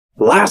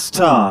Last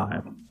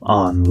time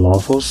on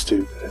Lawful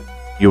Stupid,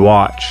 you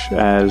watch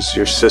as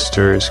your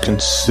sister is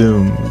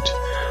consumed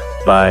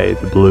by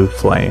the blue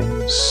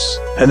flames.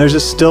 And there's a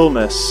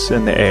stillness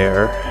in the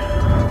air,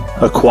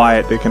 a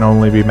quiet that can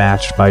only be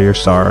matched by your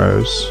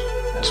sorrows,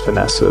 as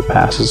Vanessa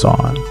passes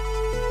on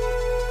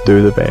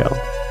through the veil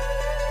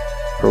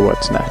for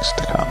what's next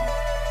to come.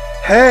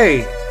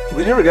 Hey,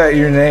 we never got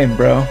your name,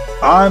 bro.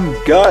 I'm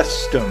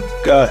Gustum.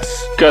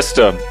 Gus.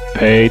 Gustum.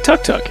 Hey,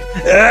 Tuk Tuk.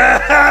 Yeah!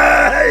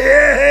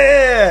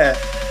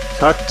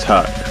 Tuk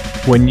Tuk.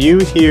 When you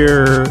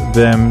hear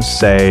them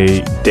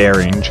say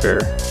Derringer,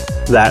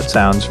 that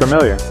sounds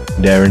familiar.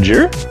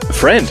 Derringer?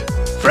 Friend.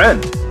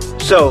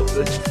 So,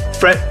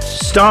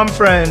 Stomp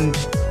friend,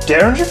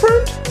 Derringer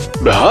friend?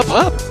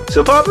 Hop.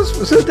 So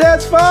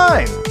Dad's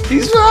fine.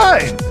 He's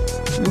fine.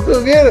 We'll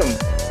go get him.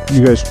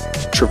 You guys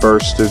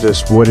traverse through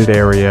this wooded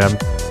area.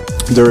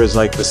 There is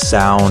like the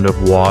sound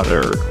of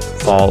water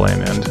falling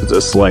into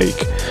this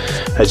lake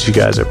as you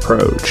guys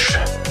approach.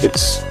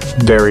 It's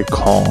very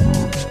calm.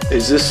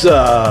 Is this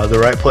the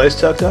right place,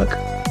 Tuk Tuk?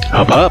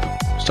 Hop.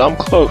 Stomp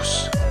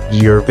close.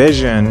 Your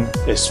vision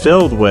is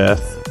filled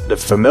with the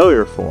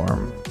familiar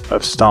form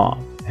of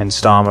Stomp, and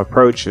Stomp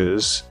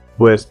approaches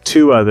with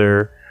two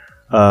other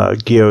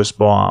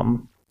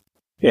Geosbaum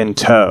in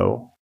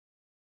tow.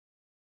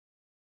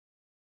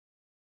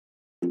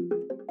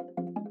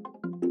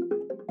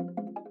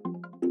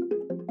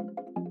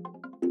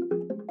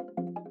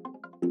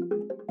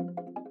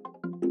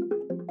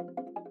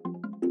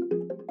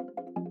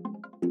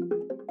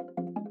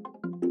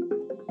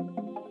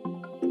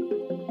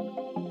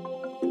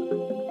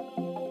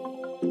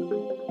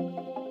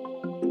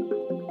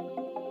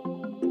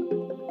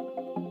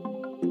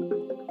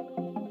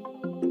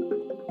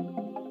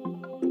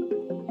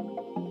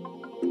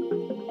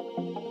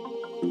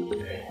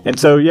 And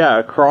so,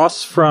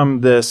 across from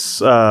this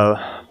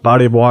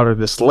body of water,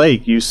 this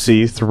lake, you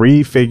see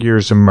three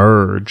figures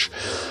emerge,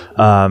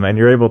 and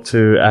you're able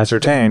to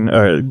ascertain,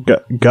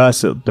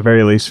 Gus, at the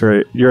very least,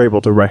 you're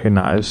able to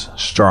recognize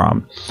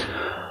Strom.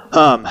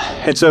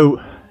 And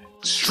so,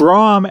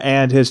 Strom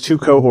and his two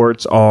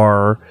cohorts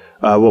are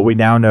what we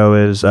now know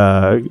as,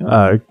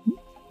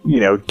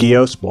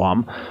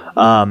 Geosbaum.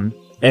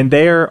 And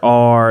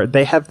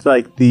they have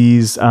like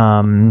these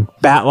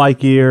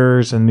bat-like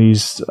ears and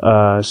these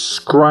not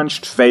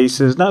scrunched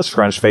faces,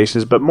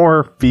 but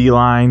more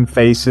feline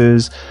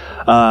faces.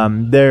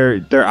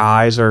 Their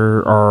eyes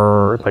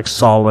are like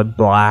solid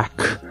black,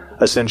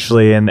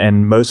 essentially,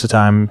 and most of the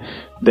time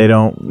they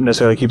don't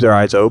necessarily keep their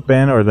eyes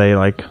open, or they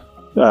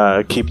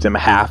keep them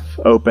half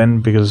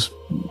open because,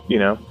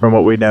 from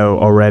what we know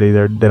already,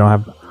 they don't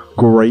have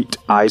great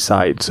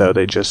eyesight, so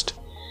they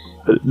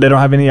don't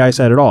have any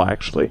eyesight at all,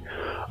 actually.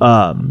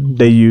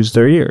 They use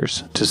their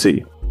ears to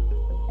see.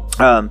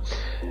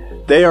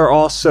 They are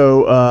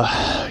also,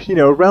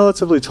 a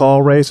relatively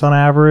tall race on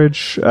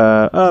average.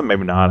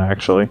 Maybe not,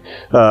 actually.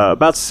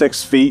 About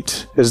 6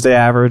 feet is the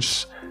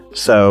average.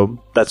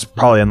 So that's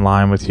probably in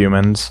line with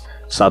humans.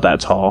 It's not that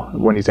tall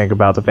when you think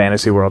about the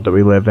fantasy world that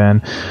we live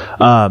in.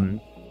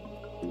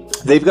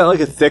 They've got like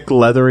a thick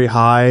leathery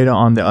hide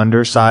on the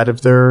underside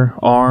of their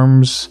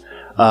arms.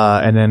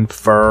 And then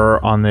fur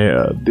on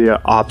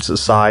the opposite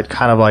side,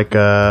 kind of like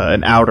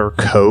an outer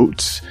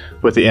coat,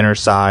 with the inner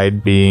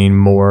side being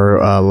more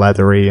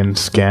leathery and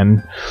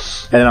skin.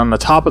 And then on the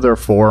top of their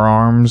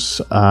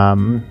forearms,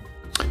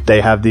 they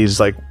have these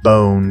like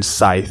bone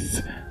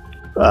scythe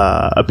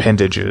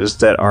appendages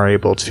that are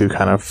able to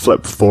kind of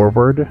flip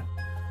forward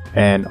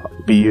and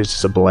be used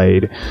as a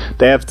blade.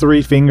 They have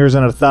 3 fingers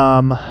and a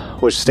thumb,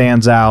 which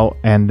stands out,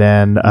 and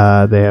then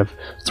they have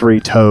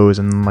 3 toes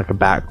and like a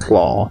back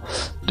claw.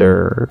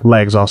 Their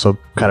legs also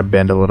kind of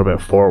bend a little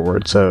bit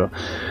forward, so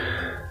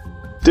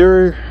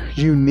they're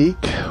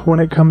unique when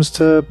it comes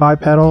to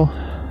bipedal,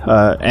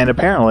 and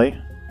apparently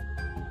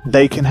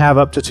they can have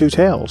up to 2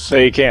 tails.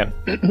 They can.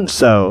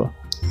 So,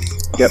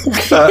 yep.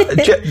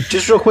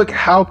 Just real quick,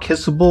 how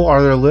kissable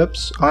are their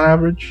lips on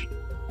average?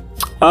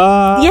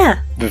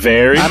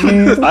 Very. I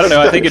don't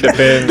know. I think it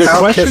depends. The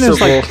question is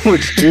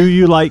do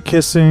you like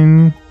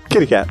kissing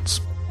kitty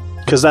cats?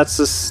 Because that's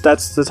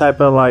the type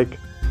of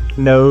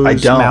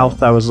nose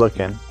mouth I was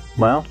looking.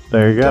 Well,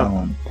 there you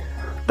go.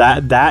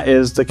 That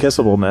is the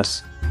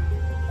kissableness.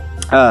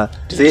 3 out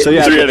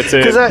of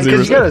 10. Because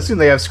you gotta assume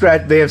they have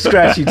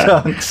scratchy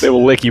tongues. They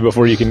will lick you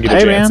before you can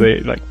get a chance.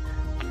 Man.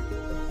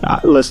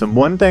 Listen,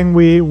 one thing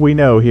we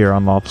know here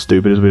on Lawful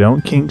Stupid is we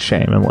don't kink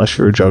shame unless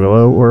you're a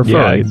juggalo or a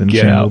furry. Then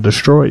shame will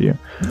destroy you.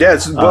 Yeah,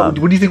 what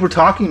do you think we're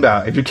talking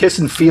about? If you're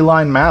kissing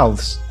feline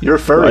mouths, you're a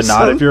furry.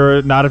 Not if you're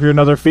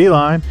another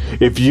feline.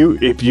 If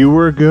you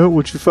were a goat,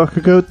 would you fuck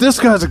a goat? This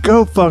guy's a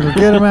goat fucker.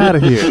 Get him out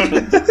of here.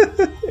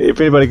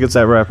 If anybody gets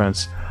that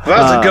reference. If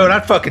I was a goat,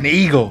 I'd fuck an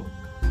eagle.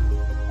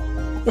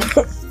 We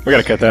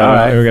gotta cut that. All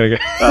right. We gotta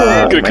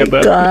cut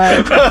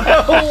that.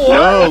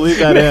 No, leave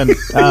that in.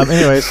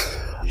 Anyways.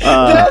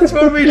 That's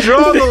where we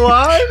draw the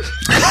line?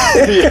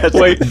 Yes,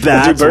 wait, do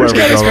birds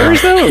count as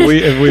furries though?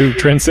 Have we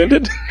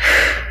transcended?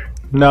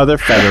 No, they're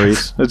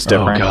featheries. It's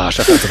different. Oh gosh,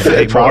 I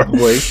thought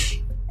probably.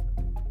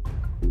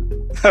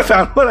 I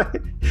found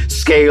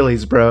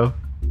Scalies, bro.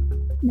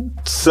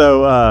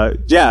 So,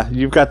 yeah,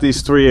 you've got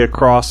these three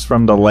across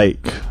from the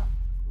lake.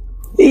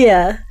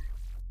 Yeah.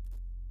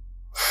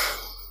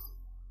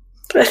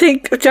 I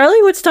think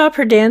Charlie would stop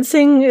her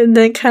dancing and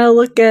then kind of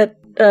look at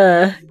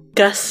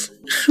Gus.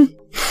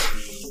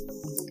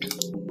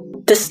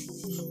 This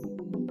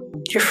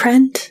your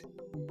friend?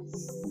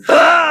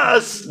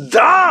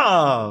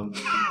 Stop!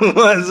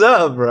 What's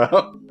up,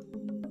 bro?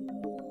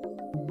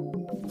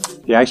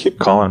 Yeah, I keep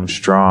calling him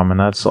Strom, and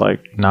that's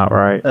like not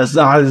right. That's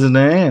not his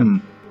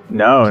name.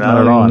 No,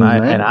 not at all.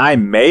 And I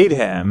made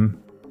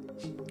him.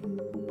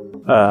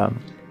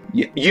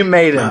 You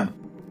made him.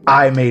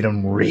 I made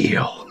him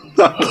real.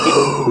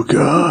 Oh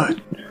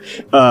God.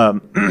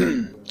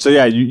 So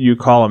yeah, you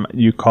call him.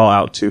 You call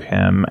out to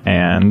him,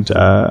 and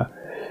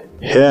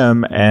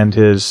him and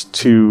his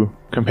two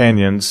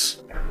companions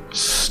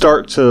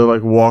start to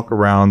like walk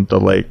around the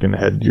lake and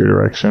head your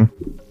direction.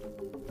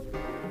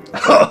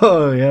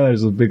 Oh yeah,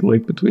 there's a big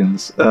lake between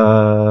us.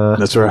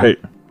 That's right.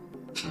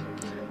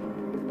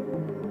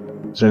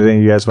 Is there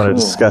anything you guys want to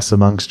discuss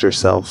amongst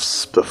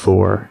yourselves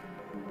before?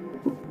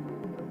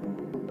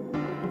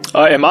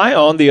 Am I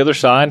on the other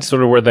side,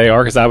 sort of where they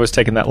are? Because I was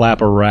taking that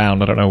lap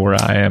around. I don't know where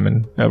I am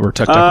and where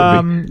Tuk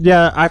Tuk would be.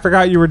 Yeah, I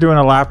forgot you were doing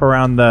a lap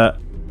around the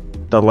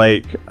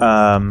lake.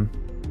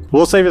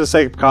 We'll say for the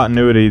sake of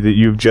continuity that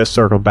you've just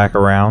circled back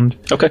around.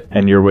 Okay.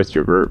 And you're with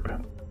your group.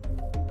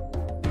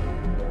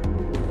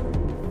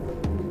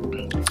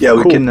 Yeah,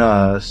 we can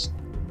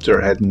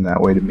start heading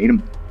that way to meet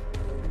him.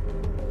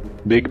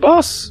 Big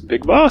boss.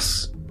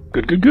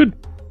 Good.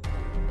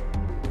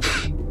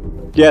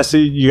 Yeah, so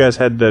you guys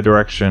head the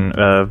direction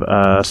of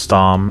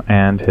Stom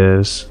and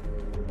his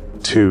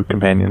two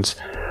companions.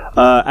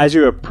 As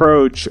you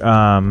approach,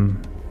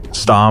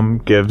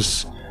 Stom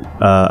gives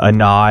a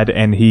nod,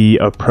 and he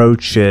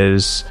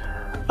approaches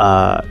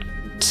Tuk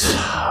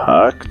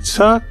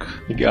Tuk.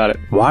 You got it.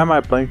 Why am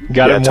I blanking?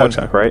 Got him Tuk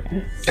Tuk, right?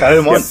 Got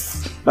him one.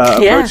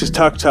 Approaches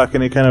Tuk Tuk,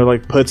 and he kind of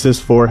like puts his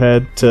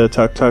forehead to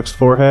Tuk Tuk's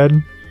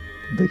forehead.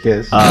 They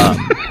kiss.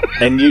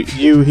 And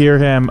you hear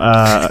him.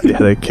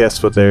 They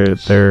kiss with their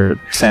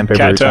sandpaper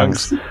Cat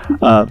tongues.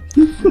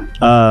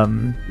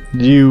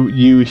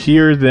 You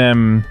hear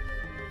them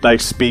like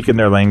speak in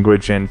their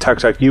language, and Tuk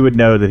Tuk, you would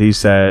know that he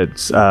said,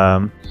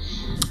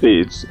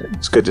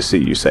 "It's good to see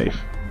you safe."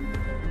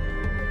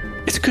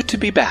 It's good to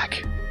be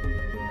back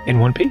in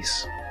one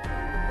piece.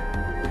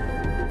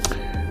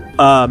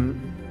 For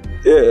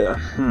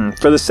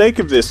the sake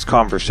of this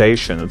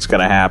conversation that's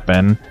going to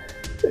happen,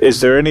 is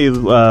there any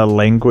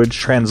language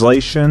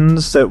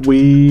translations that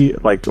we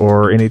like,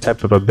 or any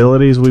type of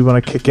abilities we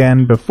want to kick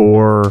in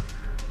before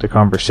the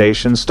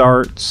conversation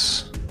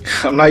starts?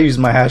 I'm not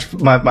using my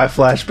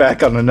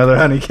flashback on another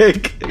honey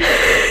cake.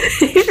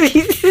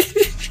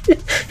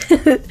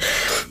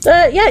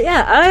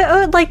 I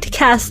would like to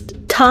cast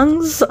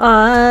tongues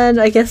on,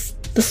 I guess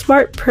the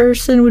smart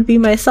person would be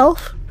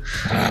myself.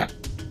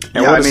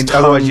 And yeah, I mean,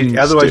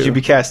 otherwise you'd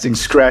be casting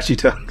Scratchy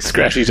Tongues.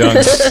 Scratchy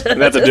Tongues.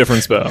 That's a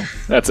different spell.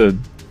 That's a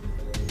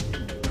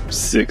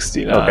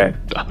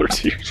 $69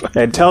 tier.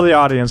 And tell the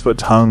audience what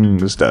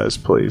tongues does,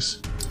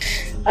 please.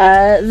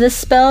 This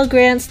spell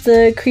grants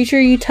the creature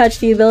you touch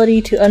the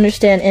ability to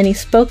understand any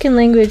spoken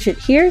language it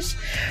hears.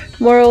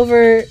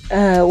 Moreover,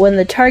 when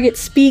the target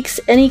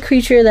speaks, any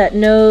creature that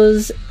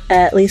knows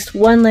at least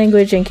one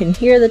language and can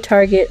hear the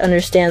target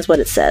understands what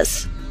it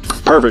says.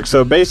 Perfect.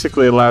 So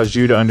basically it allows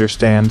you to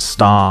understand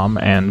Stom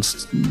and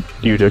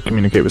you to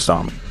communicate with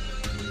Stom.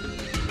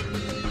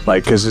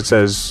 Like, because it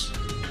says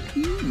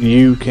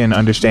you can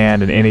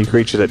understand, and any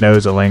creature that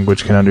knows a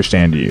language can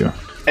understand you.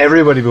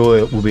 Everybody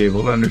will be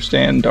able to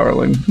understand,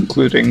 darling,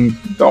 including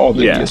all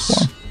the one.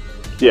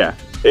 Yeah.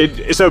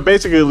 So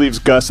basically it leaves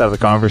Gus out of the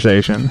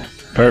conversation.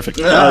 Perfect.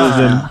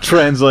 Other than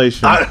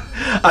translation.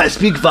 I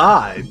speak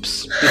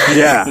vibes.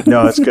 Yeah.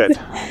 No, it's good.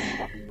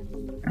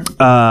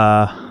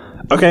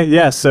 Okay,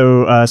 yeah,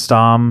 so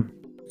Stom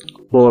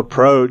will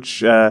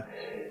approach,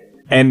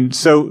 and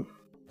so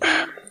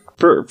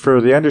for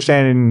the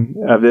understanding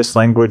of this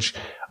language,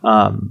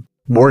 we're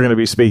going to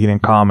be speaking in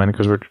common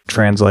because we're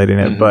translating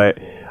it, but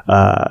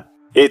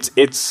it's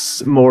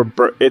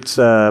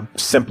a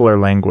simpler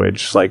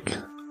language. Like,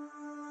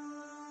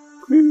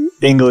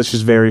 English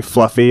is very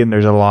fluffy, and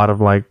there's a lot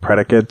of like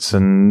predicates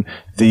and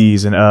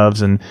these and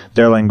ofs, and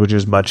their language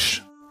is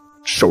much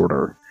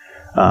shorter.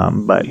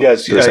 But you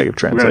guys, for the sake of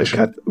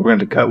translation, we're going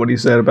to cut what he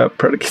said about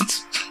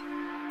predicates.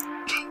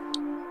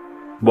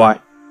 Why?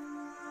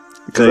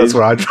 Because that's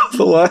where I draw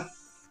the line.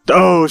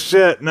 Oh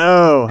shit!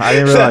 No, I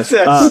didn't realize.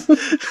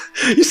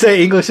 You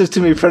say English is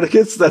too many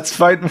predicates. That's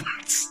fighting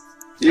words.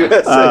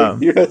 USA.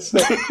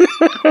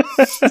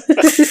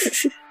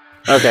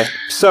 Okay,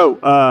 so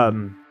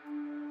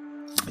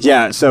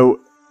yeah, so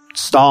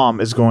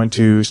Stom is going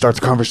to start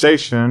the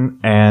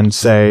conversation and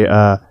say,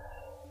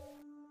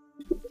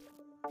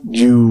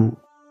 You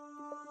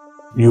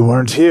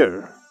weren't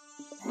here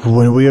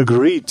when we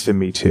agreed to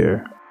meet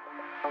here.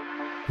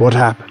 What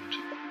happened?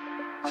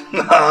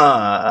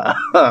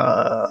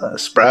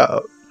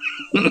 Sprout.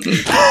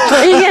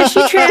 Yeah,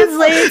 she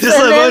translates. Just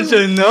and a then- bunch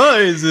of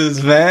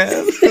noises,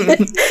 man.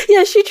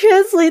 Yeah, she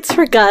translates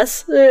for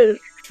Gus.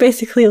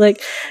 Basically,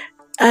 like,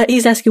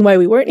 he's asking why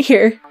we weren't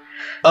here.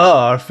 Oh,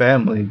 our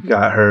family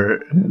got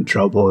hurt and in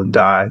trouble and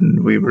died,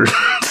 and we were.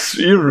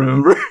 You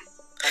remember?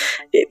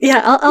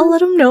 Yeah, I'll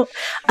let him know.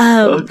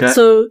 Okay.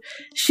 So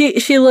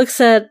she looks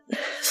at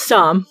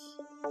Stom.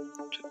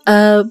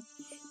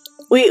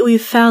 We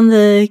found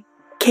the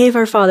cave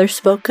our father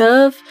spoke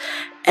of,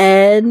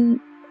 and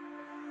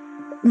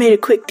made a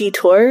quick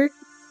detour,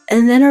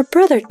 and then our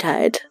brother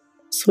died.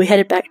 So we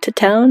headed back to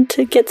town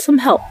to get some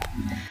help.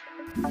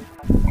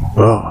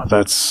 Oh,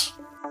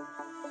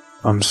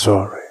 I'm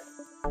sorry.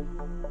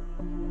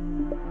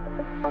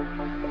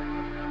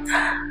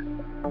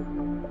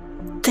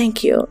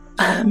 Thank you.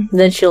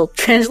 Then she'll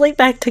translate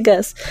back to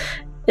Gus.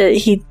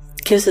 He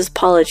gives his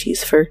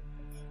apologies for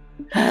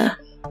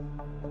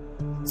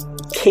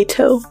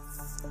Kato.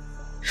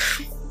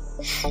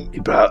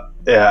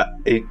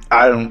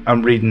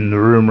 I'm reading the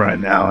room right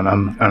now, and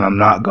I'm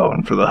not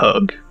going for the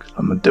hug.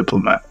 I'm a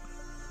diplomat.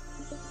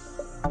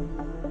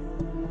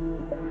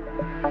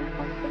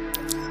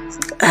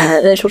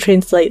 Then she'll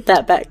translate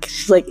that back.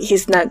 She's like,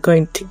 he's not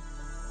going to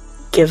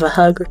give a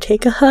hug or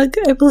take a hug,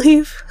 I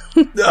believe.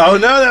 Oh no,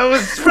 that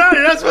was right.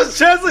 You're not supposed to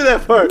translate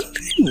that part.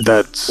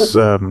 That's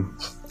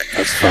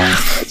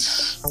fine.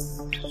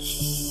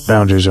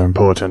 Boundaries are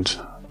important.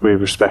 We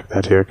respect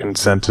that here.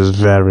 Consent is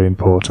very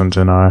important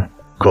in our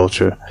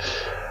culture.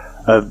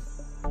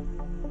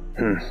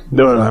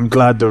 No, I'm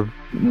glad the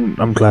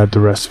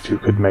rest of you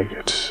could make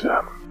it.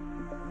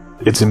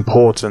 It's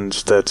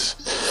important that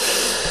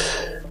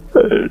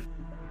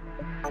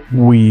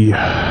we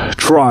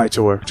try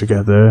to work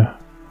together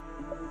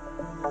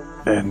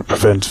and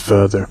prevent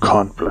further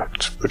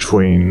conflict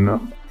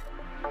between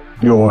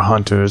your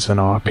hunters and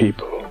our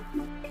people.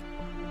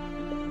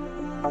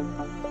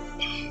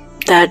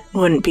 That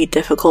wouldn't be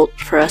difficult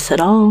for us at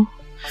all.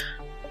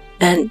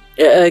 And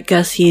I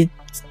guess he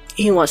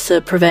wants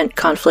to prevent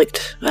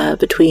conflict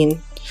between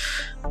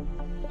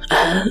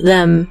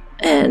them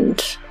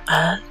and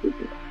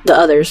the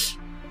others,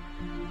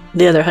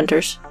 the other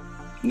hunters.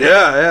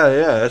 Yeah.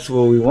 That's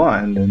what we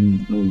want,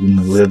 and we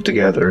can live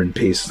together in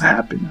peace and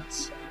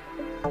happiness.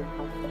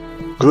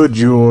 Good,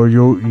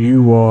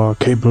 you are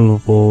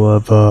capable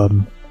of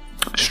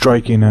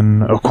striking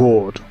an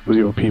accord with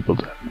your people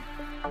then.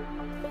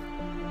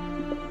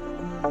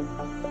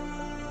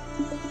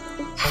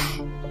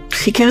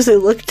 She gives a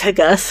look to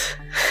Gus.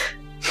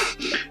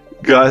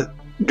 Gus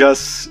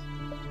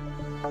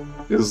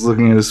is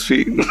looking at his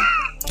feet.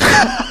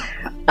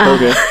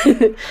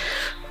 Okay.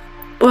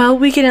 Well,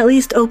 we can at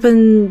least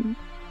open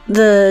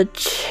the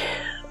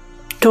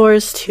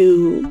doors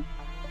to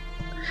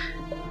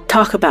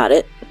talk about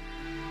it.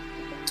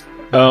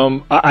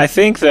 I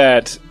think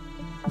that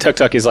Tuk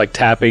Tuk is like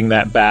tapping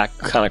that back,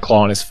 kind of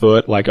claw on his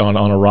foot, like on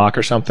a rock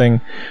or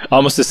something,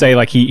 almost to say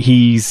like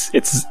it's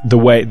the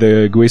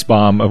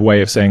Guisbom a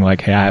way of saying like,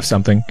 hey, I have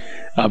something,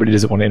 but he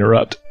doesn't want to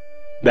interrupt.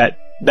 That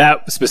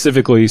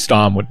specifically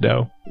Stom would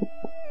know.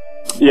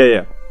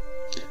 Yeah.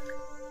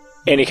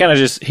 And he kind of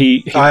just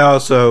I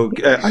also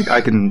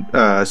I can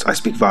I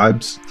speak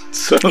vibes,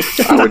 so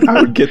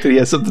I would get that he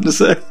has something to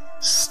say.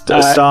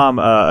 Stom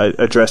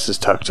addresses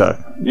Tuk Tuk.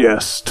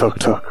 Yes, Tuk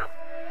Tuk.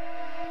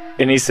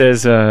 And he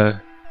says,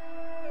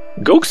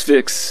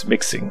 Goksvix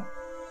mixing.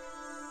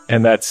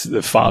 And that's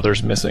the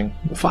father's missing.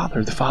 The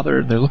father,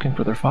 they're looking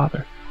for their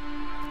father.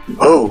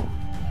 Oh.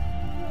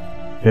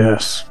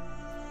 Yes.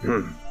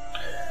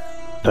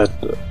 That...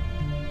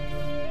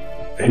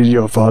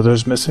 your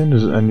father's missing,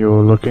 and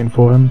you're looking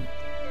for him?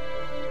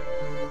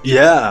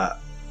 Yeah.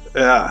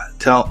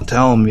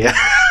 Tell him, yeah.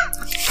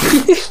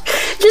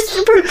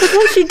 Just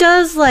because she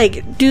does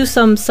like do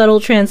some subtle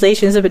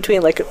translations in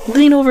between, like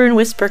lean over and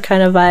whisper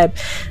kind of vibe.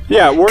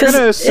 Yeah, we're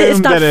gonna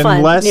assume that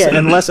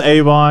unless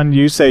Avon,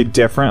 you say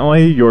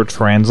differently, you're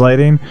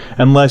translating.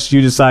 Unless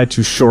you decide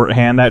to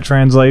shorthand that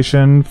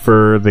translation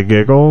for the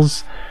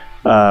giggles,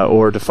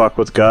 or to fuck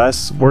with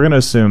Gus, we're gonna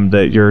assume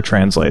that you're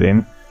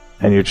translating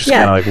and you're just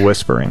kind of like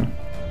whispering.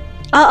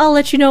 I'll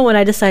let you know when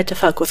I decide to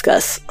fuck with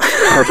Gus.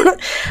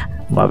 Perfect.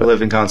 Love it.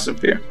 Live in constant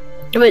fear.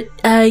 But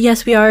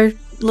yes, we are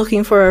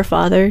looking for our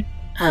father.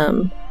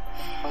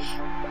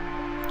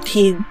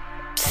 He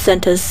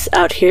sent us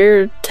out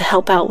here to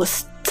help out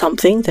with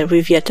something that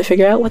we've yet to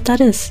figure out what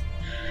that is.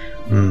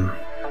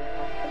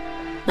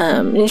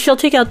 And she'll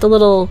take out the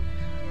little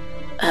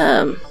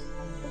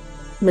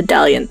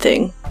medallion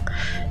thing.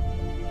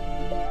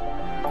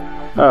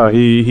 Oh,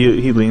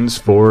 he leans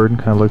forward and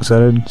kind of looks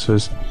at it and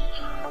says,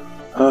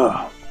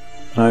 "Oh,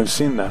 I've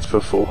seen that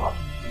before."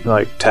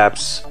 Like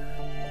taps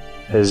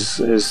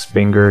his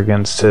finger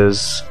against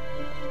his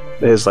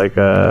like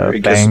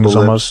bangs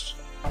almost.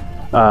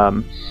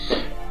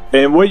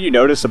 And what you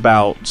notice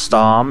about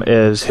Stom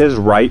is his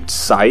right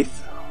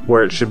scythe,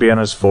 where it should be on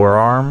his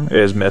forearm,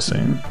 is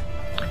missing,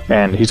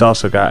 and he's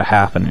also got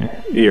half an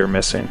ear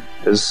missing.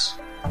 His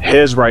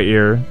right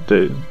ear,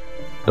 the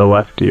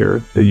left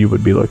ear that you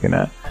would be looking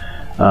at,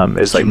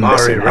 is like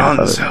missing half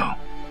of it.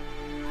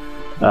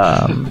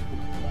 And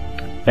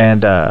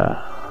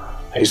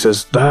he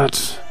says,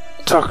 "That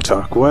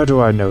Tuk-Tuk, where do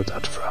I know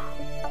that from?"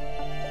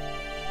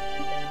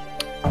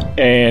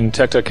 And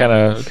Tuk-Tuk kind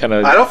of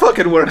I don't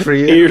fucking work for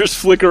you. ears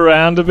flick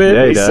around a bit.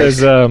 Yeah, he He does.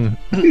 says,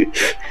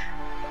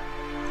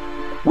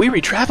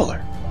 Weary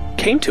Traveler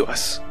came to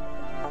us.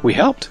 We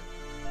helped.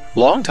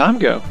 Long time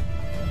ago.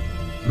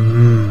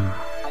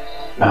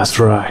 That's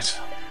right.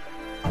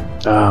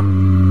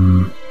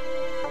 The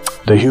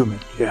human,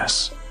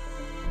 yes.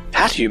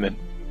 Hat Human.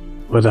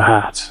 With a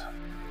hat.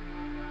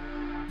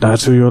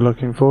 That's who you're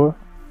looking for?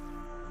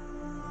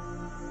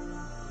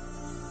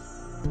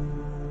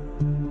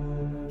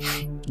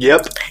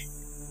 Yep.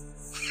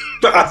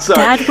 I'm sorry.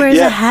 Dad wears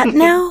Yeah. a hat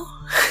now?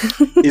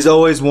 He's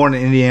always worn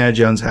an Indiana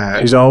Jones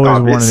hat. He's always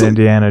worn obviously. an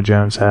Indiana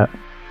Jones hat.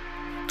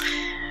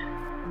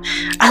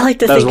 I like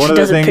to That was think one she of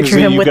the doesn't things picture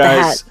that him you with the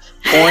guys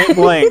hat. point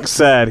blank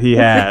said he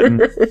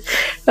had.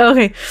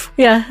 Okay,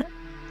 yeah.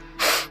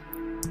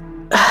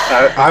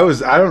 I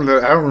don't know.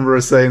 I don't remember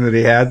saying that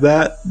he had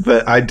that,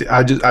 but I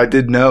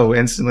did know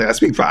instantly. I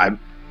speak vibe.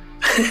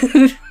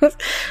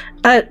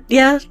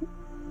 Yeah.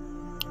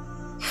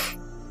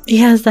 He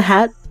has the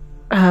hat.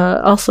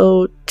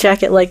 Also,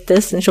 jacket like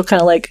this, and she'll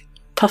kind of like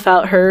puff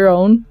out her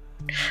own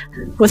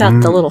without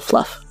the little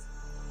fluff.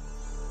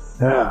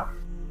 Yeah.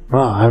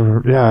 Well, I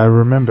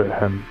remember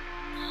him.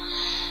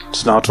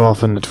 It's not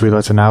often that we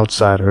let an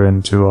outsider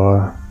into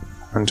our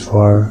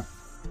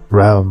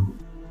realm.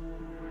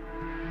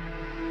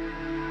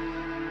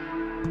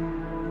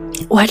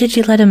 Why did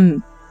you let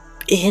him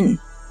in?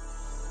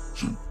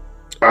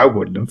 I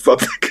wouldn't have. Fuck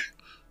that guy.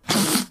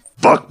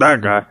 Fuck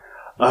that guy.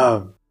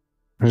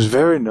 He's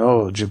very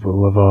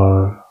knowledgeable of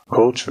our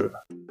culture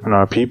and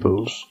our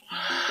peoples,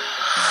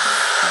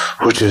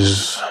 which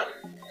is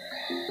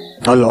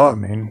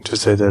alarming, to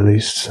say the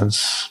least,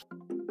 since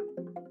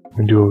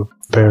we do a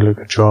fairly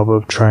good job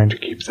of trying to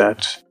keep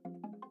that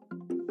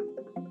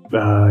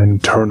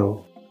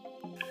internal.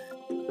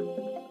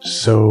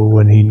 So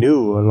when he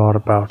knew a lot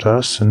about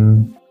us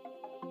and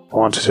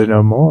wanted to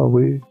know more,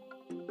 we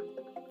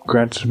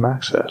granted him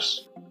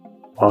access.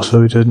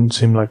 Also, he didn't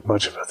seem like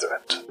much of a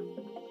threat.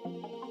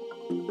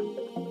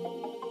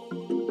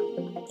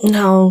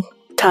 No,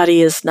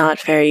 Toddy is not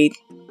very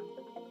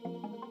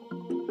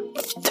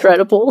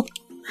threatable.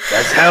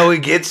 That's how he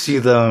gets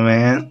you, though,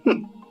 man.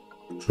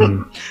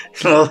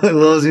 As long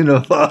as you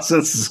know false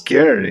sense of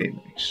security.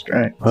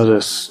 Strength. Oh,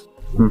 this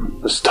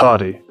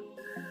Toddy.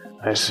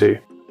 I see.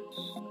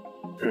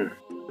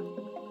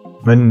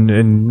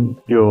 And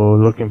you're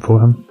looking for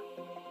him?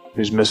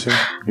 He's missing?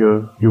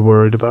 You're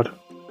worried about him?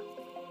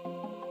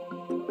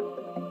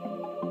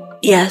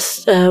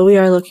 Yes, we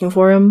are looking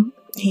for him.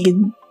 He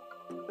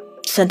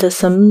sent us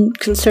some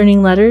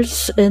concerning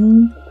letters,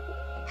 and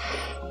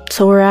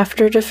so we're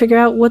after to figure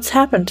out what's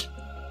happened.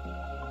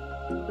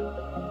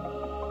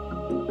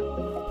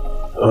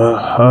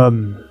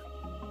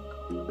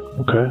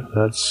 Okay,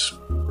 that's...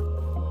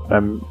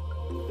 I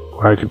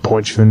could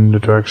point you in the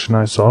direction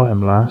I saw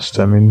him last.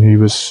 I mean, he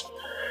was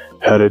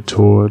headed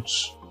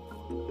towards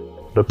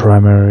the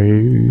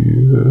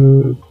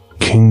primary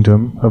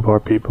kingdom of our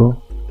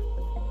people.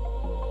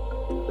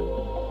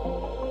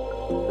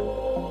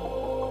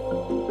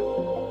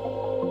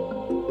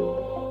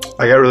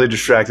 I got really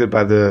distracted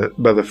by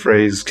the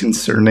phrase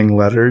concerning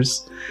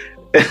letters.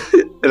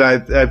 And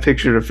I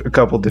pictured a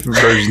couple different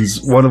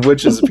versions, one of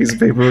which is a piece of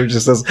paper where it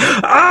just says,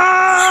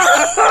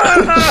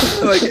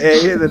 "Ah!" like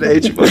A and then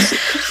H.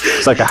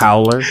 It's like a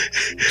howler,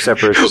 except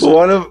for it's just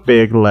One of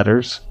big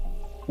letters.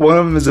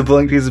 them is a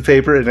blank piece of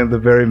paper, and in the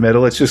very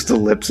middle, it's just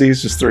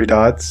ellipses, just 3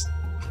 dots.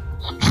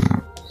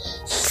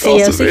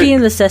 See, I was thinking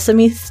of the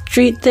Sesame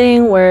Street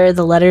thing where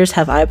the letters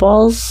have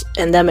eyeballs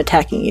and them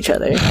attacking each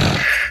other.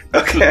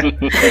 Okay.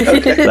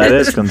 That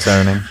is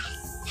concerning.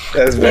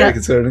 That is very Yeah.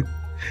 concerning.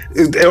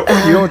 You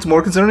know what's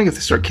more concerning? If they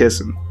start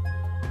kissing.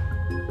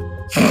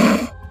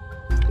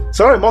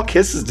 Sorry, I'm all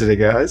kisses today,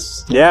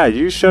 guys. Yeah,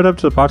 you showed up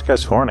to the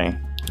podcast horny.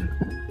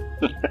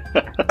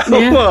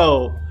 Yeah.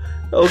 Whoa.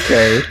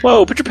 Okay.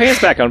 Whoa, put your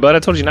pants back on, bud. I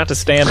told you not to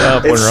stand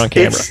up when we're on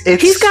camera.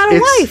 He's got a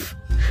wife.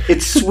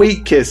 It's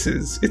sweet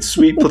kisses. It's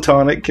sweet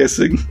platonic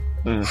kissing.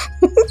 Where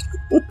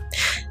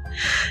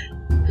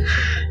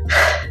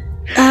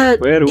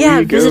do yeah,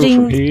 we go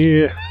visiting from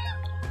here?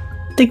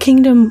 the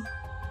kingdom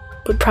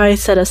would probably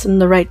set us in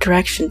the right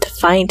direction to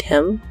find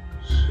him.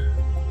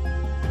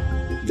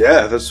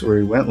 Yeah, that's where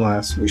he went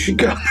last. We should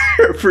go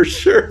there for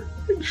sure.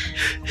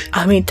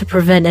 I mean, to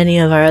prevent any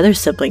of our other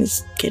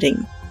siblings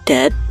getting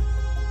dead.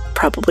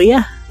 Probably,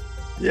 yeah.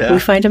 Yeah. We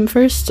find him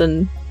first,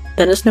 and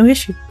then it's no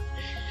issue.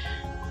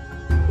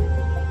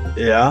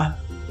 Yeah.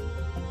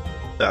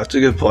 That's a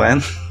good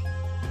plan.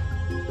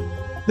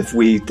 If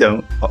we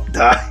don't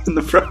die in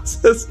the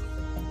process.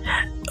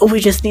 We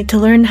just need to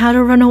learn how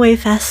to run away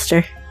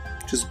faster.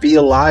 Just be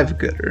alive,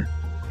 Gooder.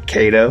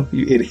 Kato,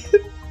 you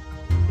idiot.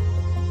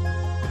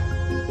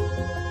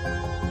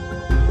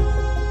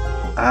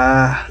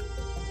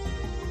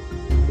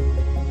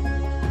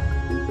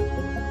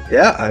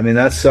 Yeah, I mean,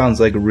 that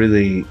sounds like a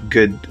really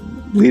good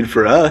lead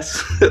for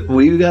us.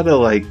 We gotta,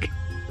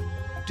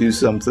 do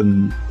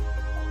something.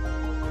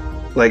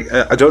 Like,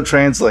 I don't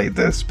translate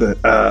this, but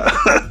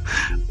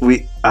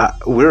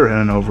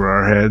we're in over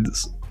our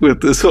heads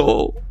with this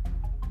whole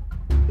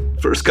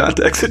first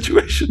contact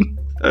situation.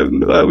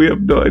 We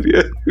have no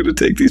idea who to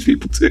take these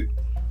people to.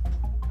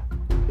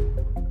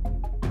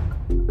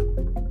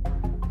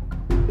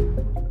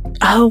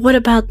 Oh, what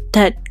about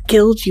that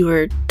guild you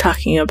were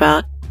talking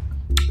about?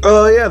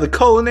 Oh yeah, the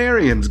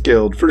Culinarians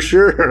Guild, for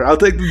sure. I'll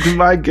take them to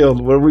my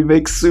guild where we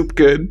make soup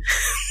good.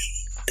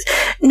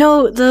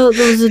 No,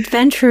 those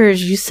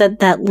adventurers you sent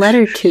that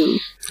letter to.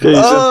 Yeah, you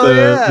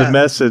sent the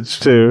message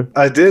to.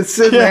 I did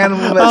send an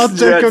animal I'll message.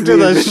 take him to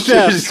the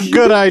chefs.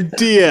 Good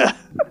idea.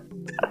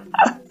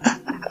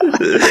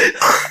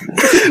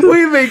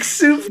 We make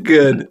soup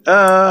good.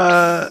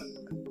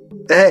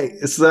 Hey,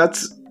 so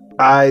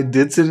I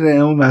did send an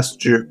animal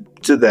messenger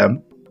to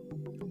them,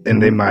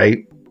 and they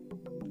might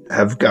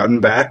have gotten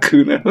back.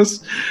 Who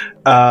knows?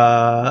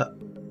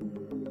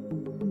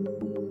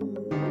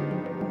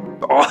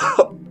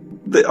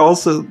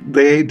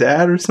 They ate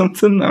Dad or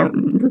something. I don't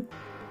remember.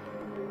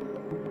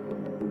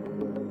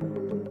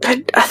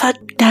 I thought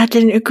Dad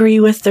didn't agree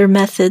with their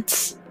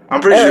methods. I'm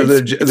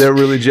pretty sure they're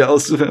really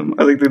jealous of him.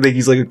 I think they think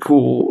he's like a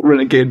cool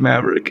renegade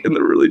maverick, and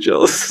they're really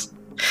jealous.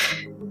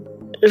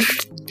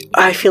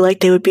 I feel like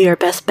they would be our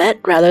best bet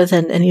rather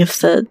than any of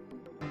the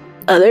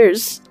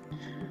others.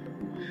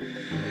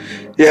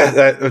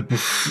 Yeah,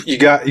 you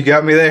got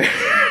me there.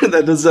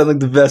 That does sound like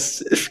the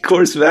best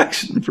course of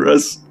action for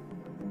us.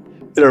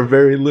 There are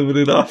very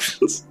limited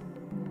options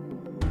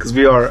because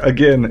we are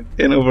again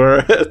in over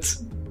our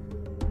heads.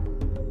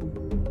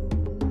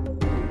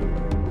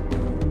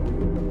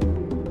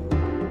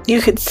 You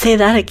could say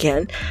that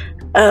again,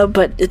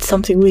 but it's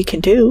something we can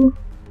do.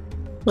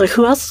 Like,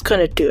 who else is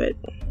going to do it?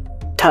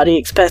 Toddy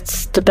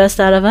expects the best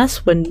out of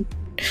us when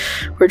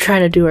we're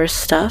trying to do our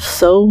stuff,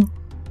 so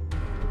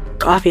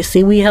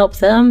obviously we help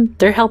them.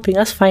 They're helping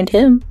us find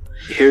him.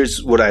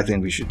 Here's what I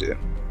think we should do.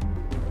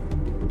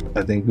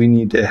 I think we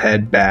need to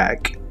head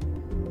back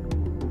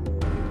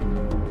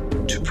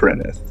to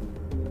Preneth.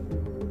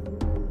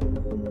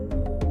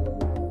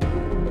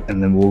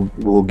 And then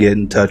we'll get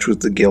in touch with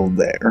the guild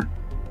there.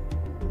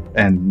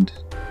 And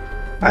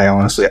I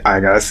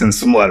gotta send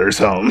some letters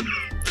home.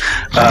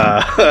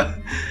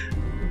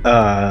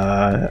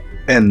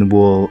 And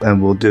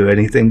we'll do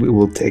anything.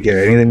 We'll take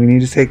care of anything we need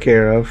to take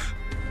care of.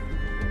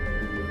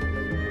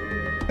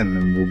 And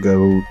then we'll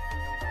go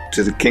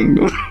to the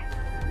kingdom.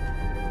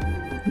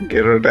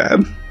 Get our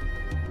dad.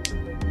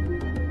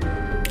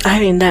 I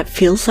mean, that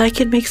feels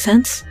like it makes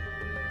sense.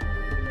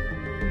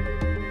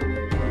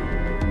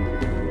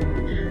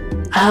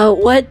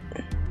 What?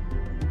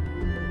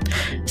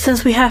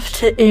 Since we have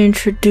to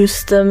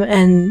introduce them,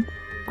 and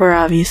we're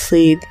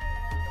obviously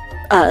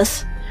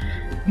us,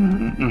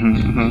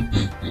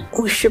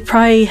 we should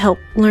probably help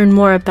learn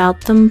more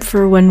about them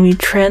for when we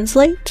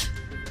translate.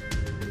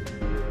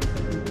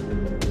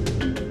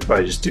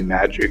 Probably just do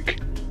magic.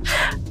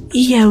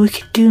 Yeah, we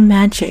could do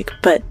magic,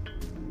 but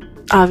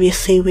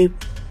obviously we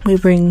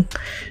bring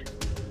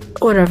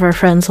one of our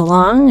friends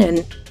along, and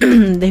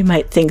they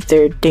might think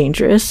they're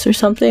dangerous or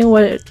something.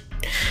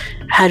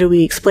 How do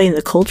we explain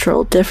the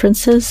cultural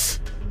differences?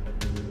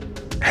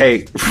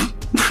 Hey,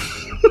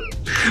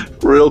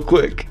 real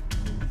quick,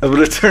 I'm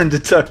gonna turn to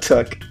Tuk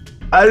Tuk.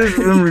 I just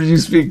remembered you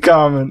speak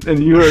common,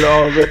 and you heard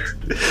all of it.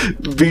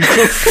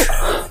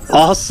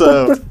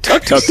 Also,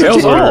 Tuk Tuk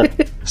tells all.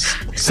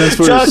 Since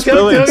we're Tuk Tuk,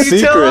 spilling don't you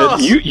tell secrets,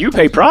 us. You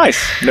pay price,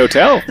 no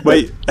tell.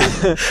 wait.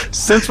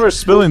 Since we're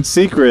spilling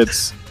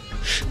secrets,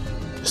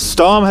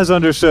 Storm has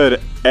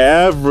understood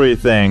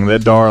everything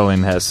that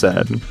Darling has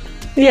said.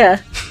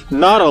 Yeah.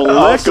 Not a lick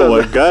Also, of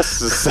what Gus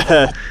has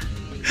said.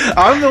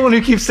 I'm the one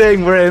who keeps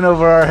saying we're in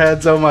over our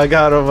heads. Oh my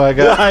god! Oh my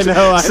god! I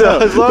know. So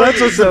as long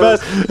That's what's as-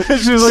 the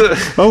best. She's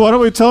like, oh, why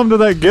don't we tell him to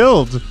that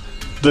guild?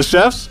 The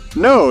chefs?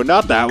 No,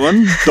 not that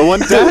one. The one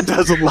Dad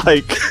doesn't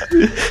like.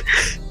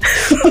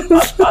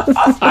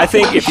 I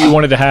think if you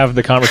wanted to have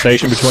the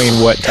conversation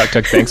between what Tuk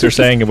Tuk thinks they're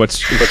saying and what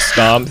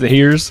Stomp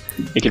hears,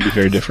 it can be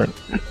very different.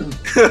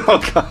 Oh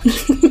god!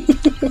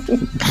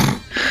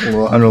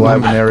 Well,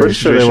 unreliable narration. Pretty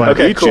sure they want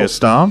to Okay, eat cool. you,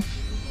 Stomp.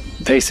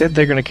 They said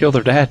they're going to kill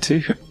their dad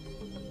too,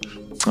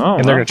 Oh,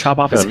 and they're going to chop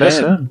off his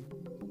head.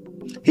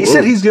 He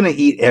said he's gonna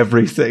eat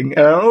everything.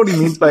 And I don't know what he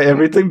means by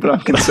everything, but I'm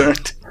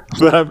concerned.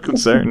 But I'm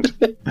concerned.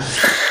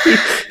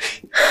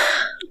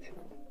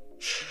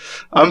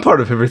 I'm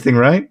part of everything,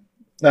 right?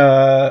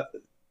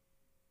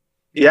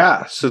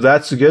 Yeah, so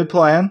that's a good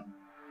plan.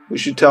 We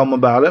should tell them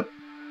about it.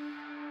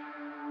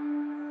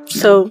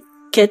 So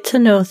get to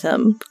know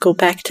them, go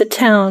back to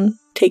town,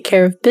 take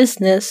care of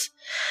business,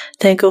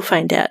 then go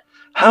find Dad.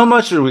 How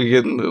much are we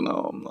getting to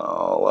know them,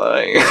 though?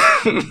 Like,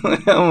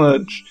 how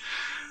much?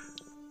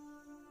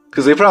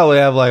 Because they probably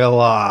have, like, a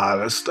lot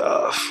of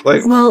stuff.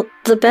 Like, Well,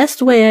 the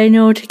best way I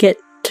know to get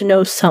to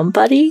know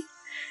somebody,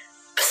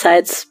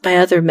 besides my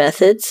other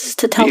methods, is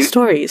to tell You-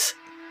 stories.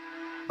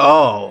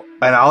 oh,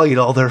 and I'll eat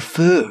all their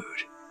food.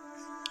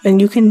 And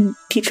you can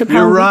teach them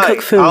how You're to right.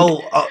 cook food.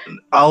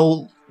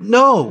 I'll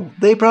No,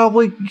 they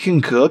probably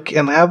can cook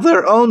and have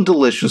their own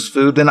delicious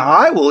food. Then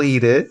I will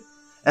eat it,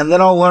 and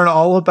then I'll learn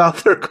all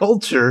about their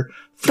culture.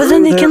 But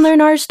then they can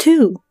learn ours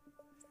too.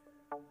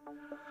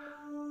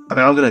 I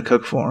mean, I'm going to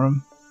cook for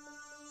them.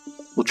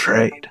 We'll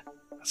trade.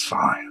 That's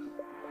fine.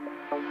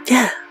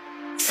 Yeah,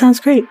 sounds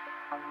great.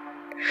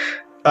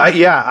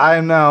 Yeah, I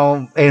am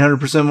now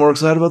 800% more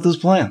excited about this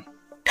plan.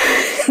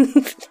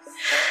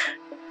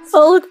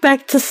 I'll look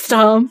back to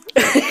Stomp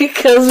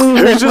because we were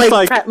Who's just,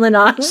 like prattling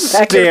on,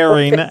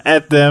 staring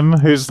at them.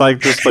 Who's like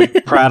just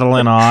like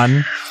prattling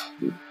on,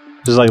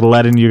 just like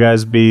letting you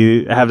guys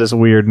have this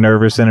weird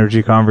nervous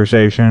energy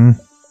conversation.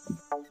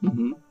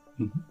 Mm-hmm.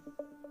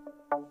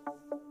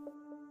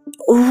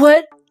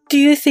 What do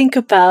you think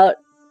about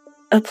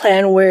a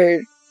plan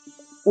where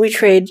we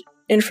trade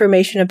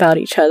information about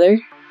each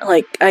other?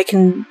 Like, I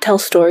can tell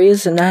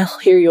stories and I'll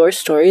hear your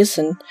stories,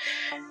 and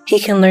he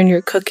can learn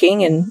your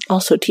cooking and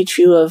also teach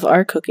you of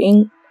our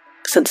cooking,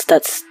 since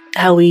that's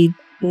how we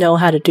know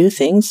how to do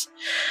things.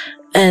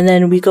 And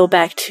then we go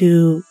back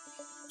to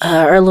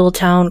our little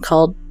town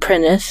called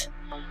Prenith.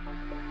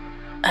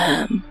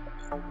 And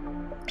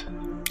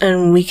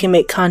we can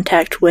make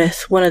contact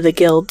with one of the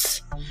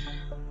guilds.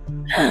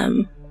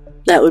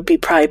 That would be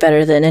probably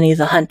better than any of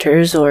the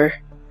hunters or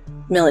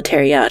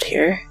military out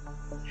here.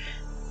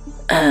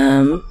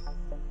 And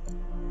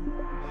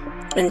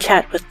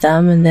chat with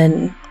them, and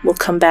then we'll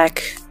come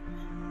back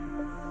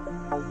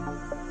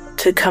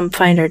to come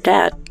find our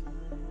dad.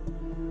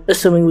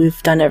 Assuming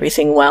we've done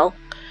everything well.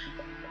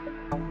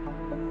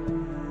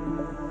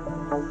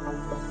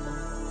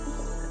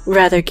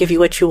 Rather give you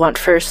what you want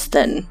first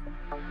than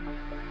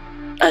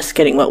us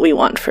getting what we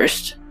want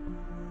first.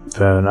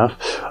 Fair enough.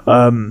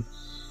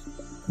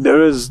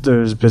 There's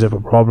a bit of a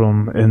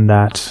problem in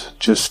that,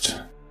 just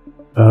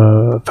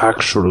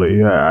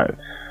factually.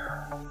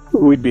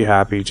 We'd be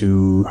happy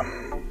to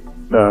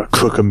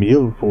cook a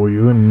meal for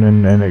you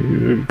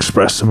and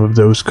express some of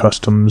those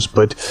customs,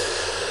 but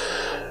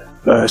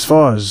as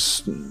far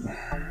as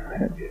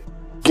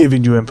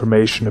giving you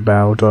information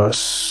about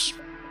us,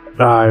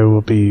 I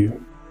will be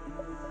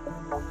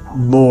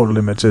more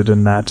limited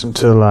in that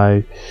until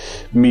I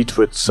meet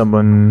with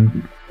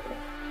someone,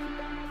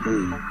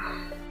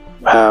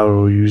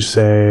 how you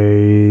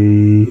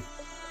say,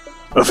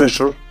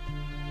 official,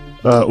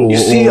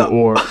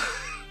 or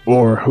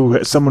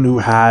someone who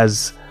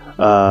has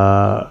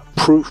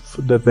proof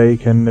that they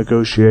can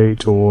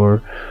negotiate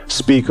or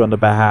speak on the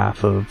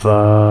behalf of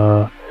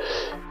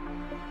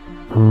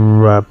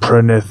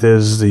Prenith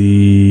is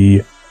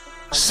the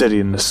city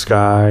in the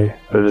sky,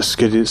 or the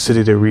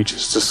city that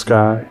reaches the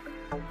sky.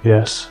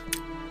 Yes?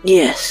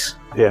 Yes.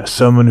 Yeah,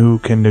 someone who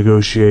can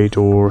negotiate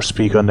or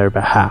speak on their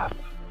behalf.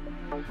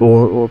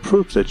 Or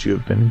proof that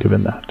you've been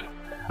given that.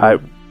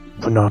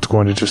 We're not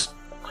going to just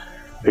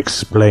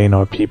explain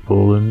our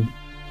people and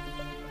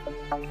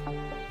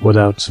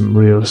without some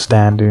real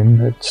standing.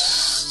 It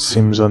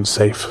seems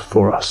unsafe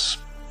for us.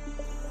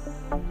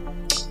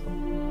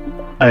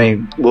 I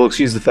mean, we'll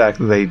excuse the fact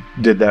that they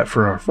did that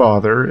for our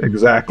father,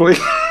 exactly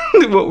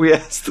what we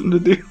asked them to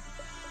do.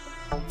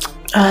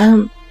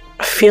 I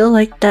feel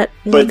like that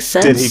makes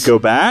sense. Did he go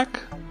back?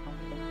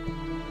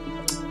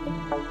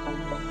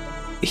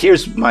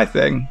 Here's my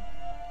thing.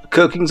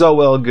 Cooking's all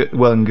well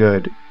and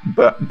good,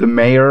 but the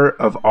mayor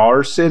of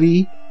our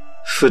city,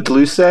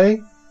 Footloose,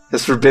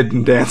 has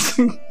forbidden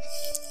dancing.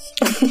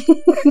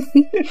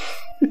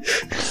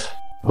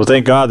 Well,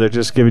 thank God they're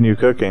just giving you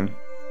cooking.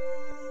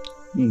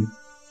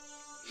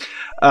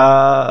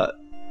 I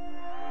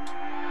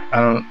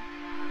don't.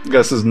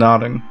 Gus is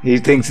nodding. He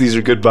thinks these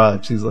are good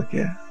vibes. He's like,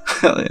 yeah,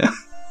 hell yeah.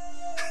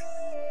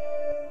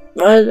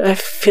 I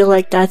feel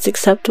like that's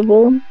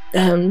acceptable.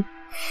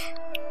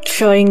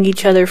 Showing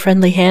each other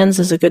friendly hands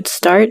is a good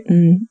start,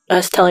 and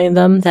us telling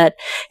them that,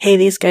 hey,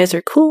 these guys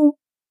are cool.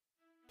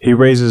 He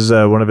raises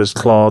one of his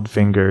clawed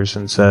fingers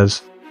and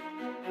says,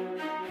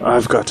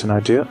 I've got an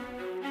idea.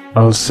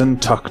 I'll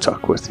send Tuk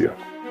Tuk with you.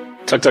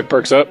 Tuk Tuk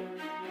perks up.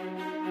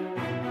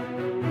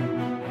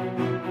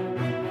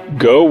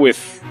 Go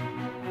with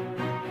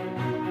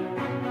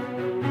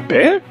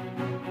Bear?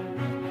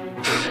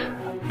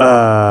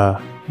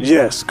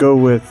 Yes, go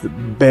with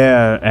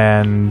Bear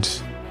and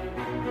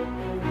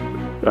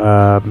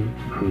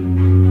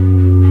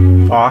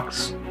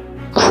Fox?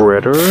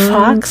 Critter?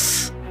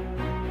 Fox?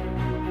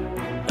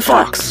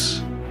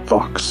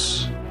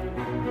 Fox.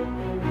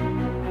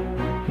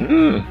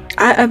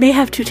 I may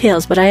have two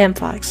tails, but I am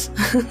Fox.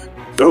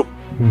 Oh,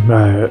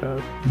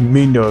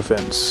 mean no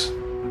offense.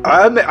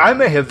 I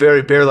may have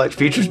very bear-like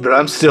features, but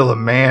I'm still a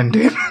man,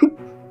 dude.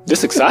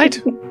 This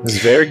excite. This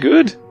is very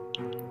good.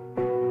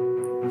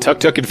 Tuk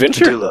Tuk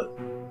Adventure?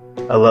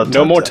 I love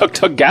No more Tuk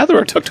Tuk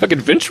Gatherer, Tuk Tuk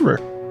Adventurer.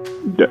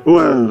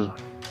 Well,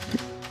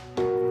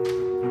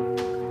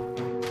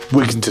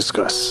 we can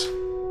discuss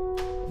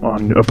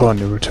upon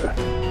your return.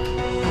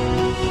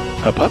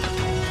 Up.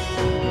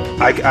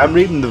 I'm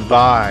reading the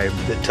vibe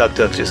that Tuk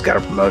Tuk just got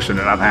a promotion,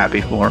 and I'm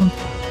happy for him.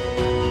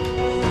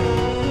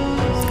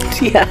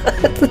 Yeah.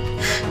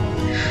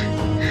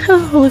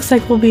 Oh, looks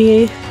like we'll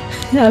be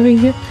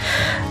having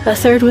a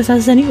third with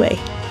us anyway.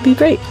 It'd be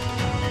great.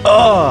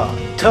 Oh,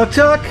 Tuk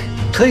Tuk?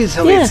 Please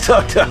tell me Yeah. it's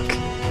Tuk Tuk.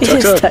 It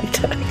is Tuk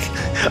Tuk.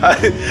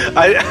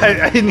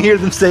 I didn't hear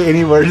them say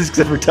any words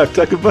except for Tuk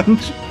Tuk a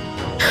bunch.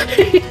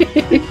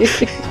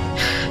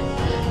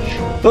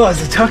 Oh,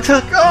 is it Tuk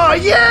Tuk? Oh,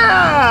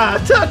 yeah!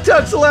 Tuk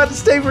Tuk's allowed to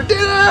stay for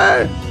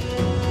dinner!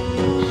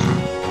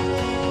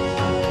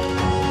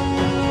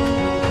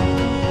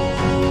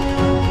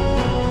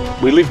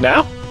 We leave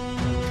now?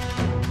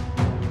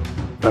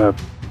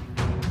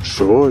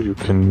 Sure, you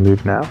can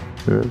leave now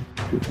if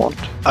you want.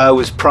 I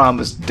was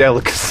promised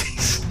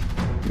delicacies.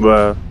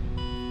 Well,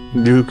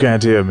 you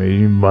can't hear me,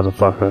 you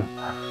motherfucker.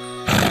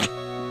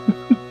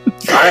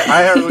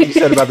 I heard what you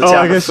said about the Oh,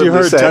 town. I guess you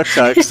heard Tuk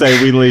Tuk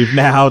say we leave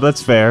now.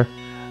 That's fair.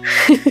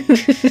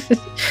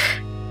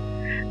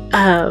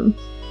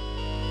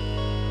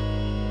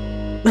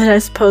 But I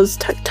suppose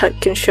Tuk Tuk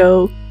can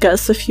show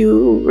Gus a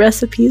few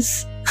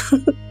recipes.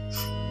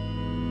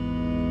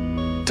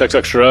 Tuk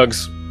Tuk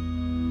shrugs.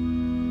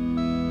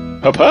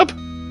 Hup hup.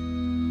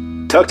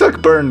 Tuk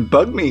Tuk burned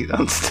bug meat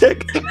on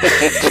stick.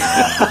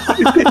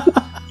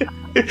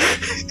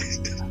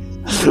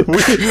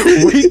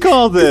 we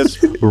call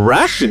this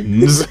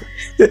rations.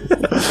 We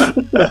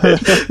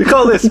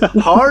call this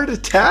hard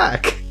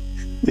attack.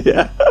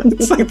 Yeah.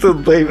 It's like the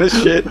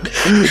lamest shit.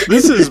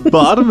 This is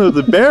bottom of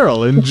the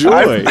barrel.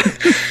 Enjoy.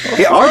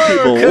 Hey, our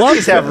people love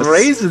cookies have this.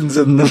 raisins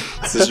in them.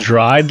 This is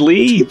dried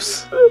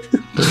leaves.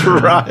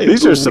 Right.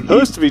 These are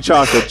supposed to be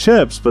chocolate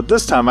chips, but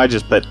this time I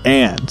just put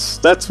ants.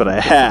 That's what I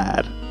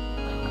had.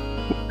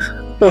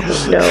 No.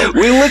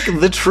 We lick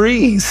the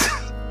trees.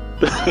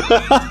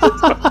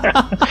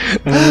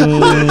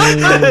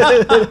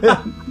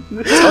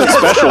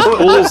 Special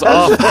pulls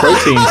off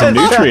proteins and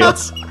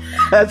nutrients.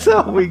 That's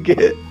how we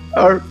get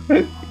our.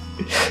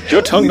 Is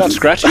your tongue not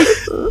scratchy?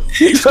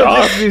 You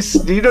starve.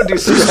 You don't do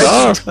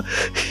scratch.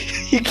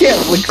 You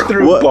can't lick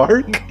through What?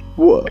 bark.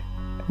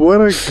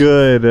 What a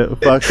good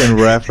fucking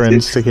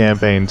reference to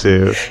Campaign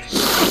 2.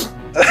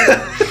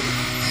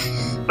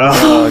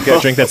 Oh, gotta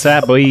drink that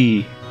sap,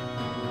 boy.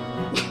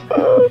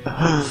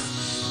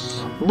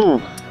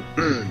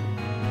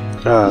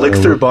 Lick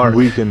through bark.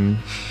 We can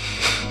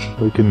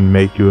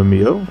make you a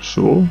meal,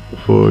 sure,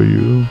 before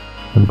you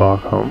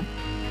embark home.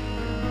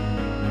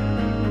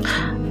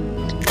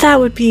 That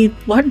would be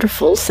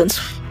wonderful since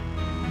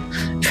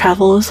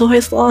travel is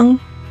always long.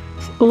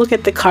 Look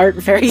at the cart,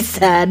 very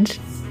sad.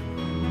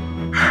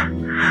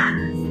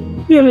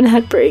 We haven't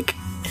had break.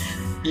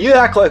 You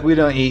act like we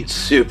don't eat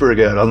super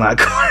good on that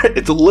cart.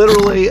 It's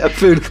literally a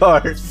food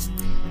cart.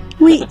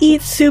 We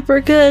eat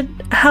super good.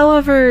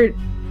 However,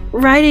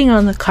 riding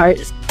on the cart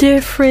is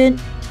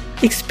different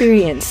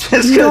experience.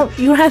 Just You good.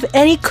 don't have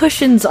any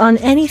cushions on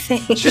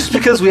anything. Just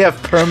because we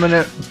have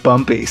permanent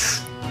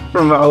bumpies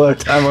from all our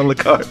time on the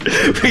cart.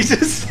 We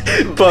just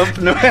bump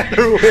no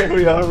matter where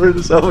we are. We're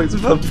just always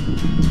bumping.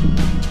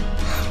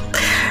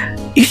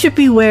 You should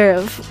beware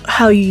of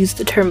how you use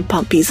the term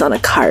bumpies on a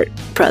cart,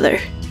 brother.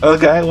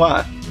 Okay,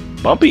 why?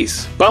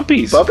 Bumpies.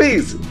 Bumpies.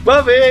 Bumpies!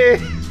 Bumpy!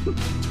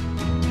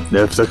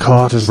 If the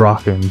cart is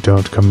rocking,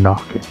 don't come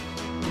knocking.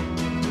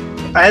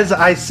 As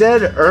I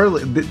said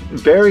earlier,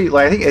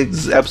 I think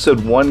it's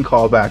episode 1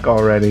 callback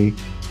already.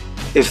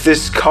 If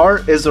this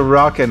cart is a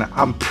rockin',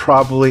 I'm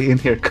probably in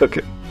here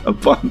cooking a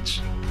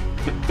bunch.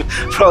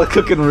 Probably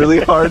cooking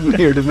really hard in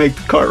here to make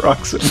the cart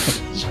rock so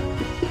much.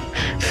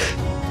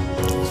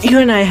 You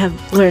and I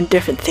have learned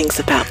different things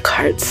about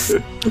carts.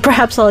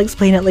 Perhaps I'll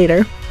explain it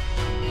later.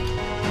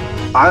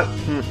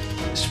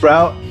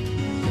 Sprout,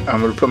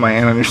 I'm gonna put my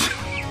hand on your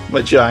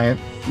my giant,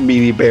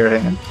 meaty bear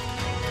hand.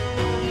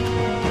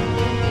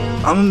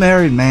 I'm a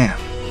married man.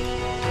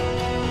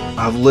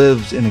 I've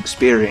lived and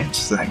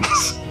experienced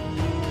things.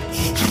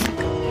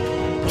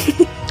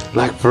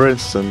 Like, for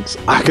instance,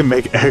 I can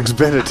make eggs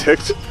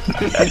Benedict.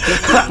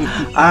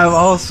 I'm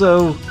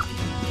also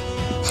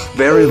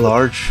very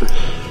large.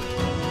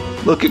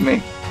 Look at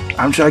me.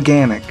 I'm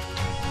gigantic.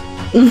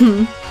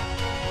 Mm-hmm.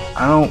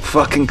 I don't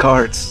fucking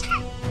carts.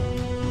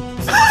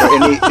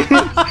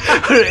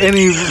 or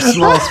any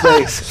small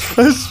space.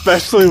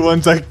 Especially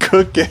ones I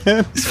cook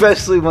in.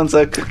 Especially once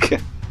I cook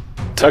it.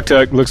 Tuk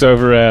Tuk looks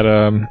over at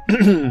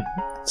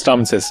Stom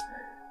and says,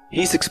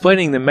 "He's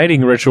explaining the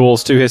mating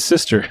rituals to his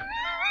sister."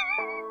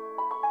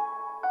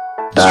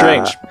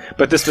 Strange,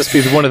 but this must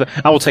be one of the.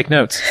 I will take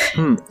notes.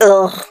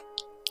 Ugh.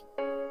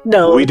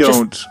 No, We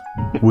just-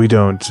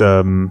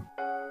 don't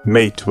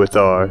mate with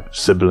our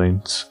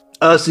siblings.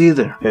 Us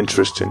either.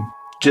 Interesting.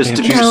 Just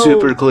to be No,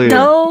 super clear.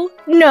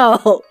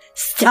 No,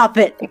 stop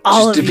it,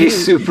 all Just to of be you.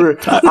 super.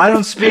 I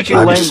don't speak your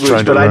I'm just language,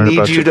 trying to but I learn need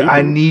about you your to. I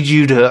people. need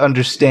you to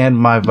understand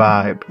my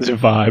vibe. The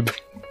vibe.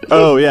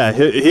 Oh, yeah,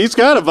 he's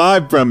got a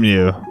vibe from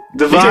you.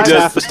 The He takes vibe.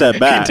 half a step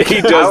back.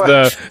 He does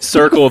the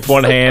circle with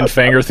one hand,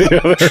 finger with the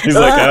other. He's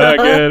like, "I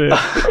get it."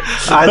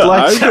 I'd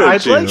like. To, I I'd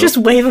get you. like. Just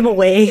wave him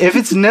away. If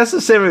it's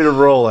necessary to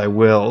roll, I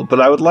will. But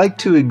I would like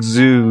to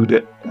exude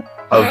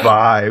a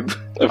vibe.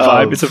 A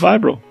vibe. of, It's a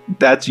vibe roll.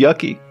 That's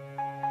yucky.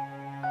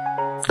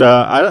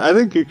 I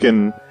think you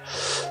can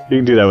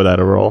do that without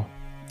a roll.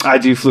 I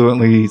do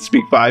fluently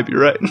speak Vibe.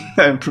 You're right.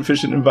 I'm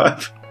proficient in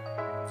Vibe.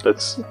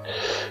 That's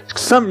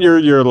something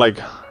you're like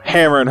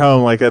hammering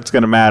home like that's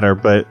gonna matter,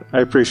 but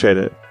I appreciate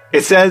it.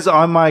 It says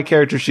on my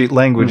character sheet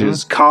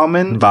languages: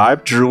 common,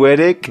 Vibe,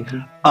 druidic,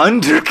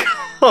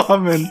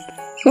 undercommon,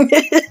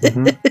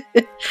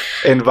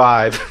 and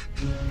Vibe.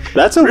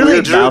 That's a Really,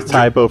 weird mouth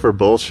typo for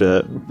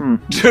bullshit.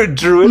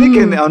 Druidic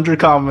and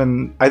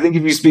undercommon. I think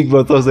if you speak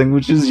both those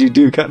languages, you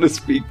do kind of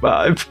speak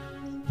Vibe.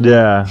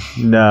 Yeah.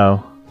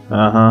 No.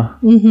 Not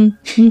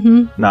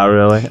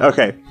really.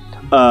 Okay.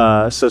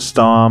 So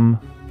Storm.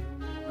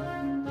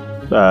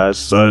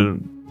 So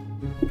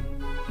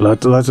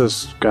let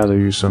us gather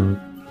you some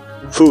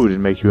food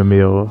and make you a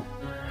meal.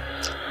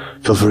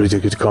 Feel free to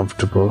get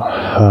comfortable.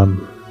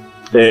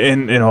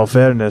 In all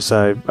fairness,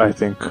 I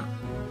think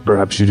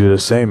perhaps you do the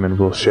same and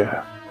we'll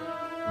share.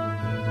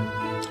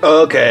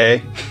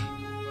 Okay.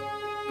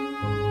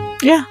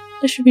 Yeah,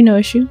 there should be no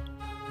issue.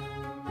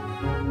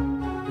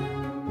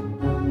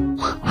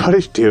 What do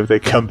you do if they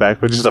come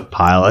back with just a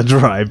pile of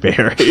dry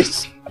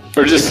berries?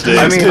 Or just sticks.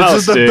 I mean, This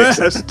is the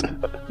sticks. best.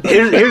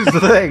 Here's the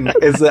thing: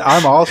 is that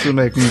I'm also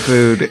making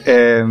food,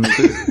 and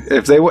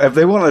if they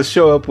want to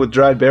show up with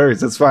dried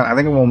berries, that's fine. I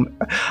think I'm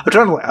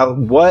trying to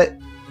what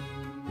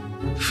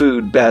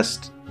food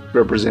best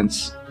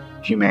represents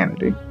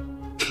humanity.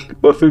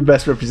 What food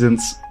best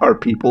represents our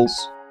peoples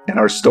and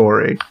our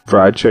story?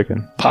 Fried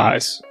chicken.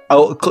 Pies.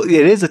 Oh,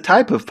 it is a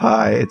type of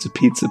pie. It's a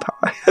pizza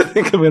pie. I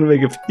think I'm gonna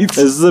make a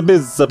pizza. It's a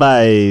pizza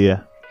pie.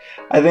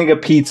 I think a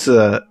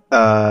pizza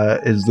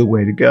is the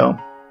way to go.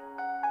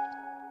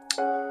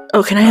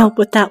 Oh, can I help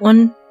with that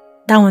one?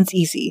 That one's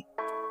easy.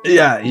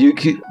 Yeah,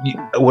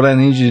 what I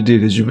need you to do,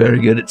 because you're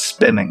very good at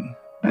spinning,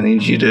 I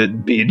need you to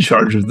be in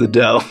charge of the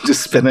dough.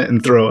 Just spin it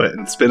and throw it,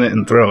 and spin it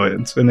and throw it,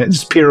 and spin it.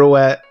 Just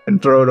pirouette and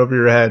throw it over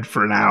your head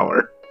for an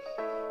hour.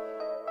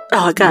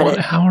 Oh, I got 1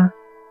 it. hour.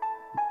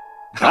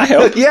 I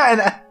help.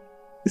 Yeah,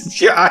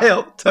 I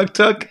help. Tuk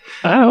Tuk.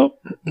 I help.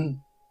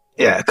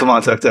 Yeah, come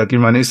on, Tuk Tuk.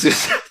 You're my new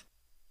sister.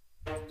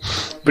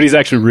 But he's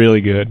actually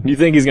really good. You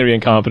think he's going to be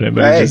incompetent,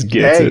 but he just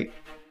gets it.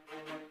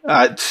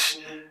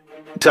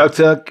 Tuk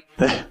Tuk.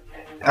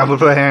 I'm gonna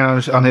put a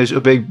hand on his,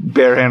 a big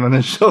bare hand on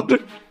his shoulder.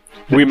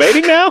 We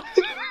mating now?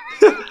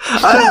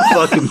 I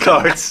have fucking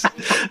cards.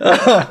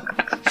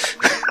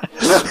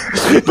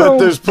 But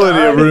there's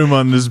plenty of room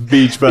on this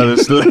beach by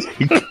this lake.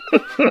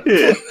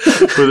 Yeah,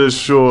 for this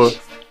shore.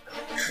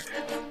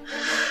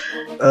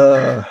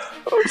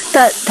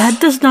 That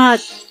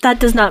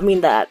does not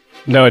mean that.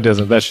 No, it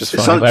doesn't. That's just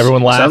fine. Some-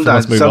 Everyone laugh and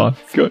let's sometimes- move on.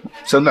 Good.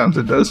 Sometimes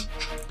it does.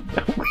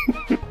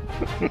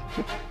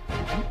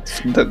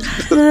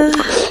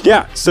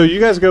 Yeah, so you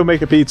guys go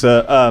make a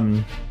pizza.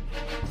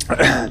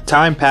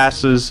 Time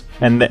passes,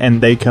 and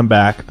they come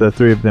back. The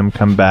three of them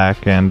come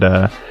back, and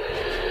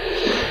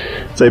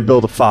they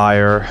build a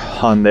fire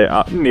on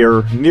the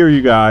near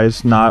you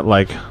guys, not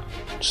like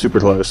super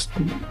close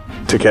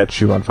to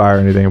catch you on fire or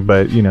anything,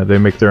 but you know they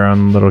make their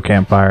own little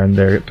campfire and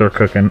they're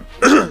cooking.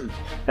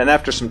 And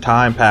after some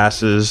time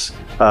passes,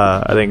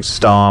 I think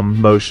Stom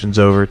motions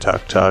over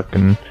Tuk Tuk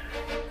and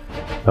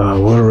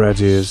we're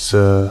ready. Is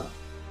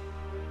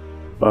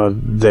are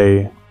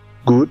they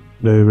good?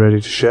 They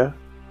ready to share?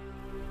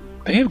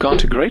 They have gone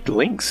to great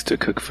lengths to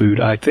cook food.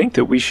 I think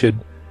that we should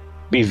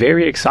be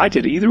very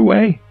excited either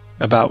way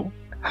about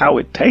how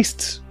it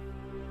tastes.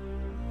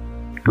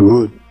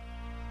 Good.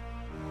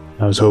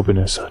 I was hoping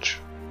as such.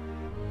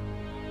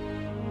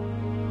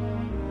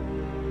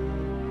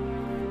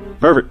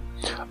 Perfect.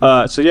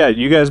 So yeah,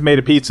 you guys made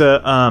a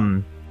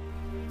pizza.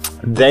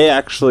 They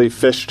actually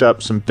fished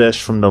up some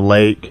fish from the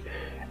lake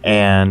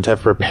and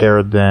have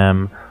prepared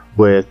them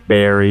with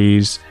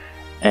berries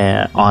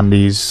and on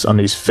these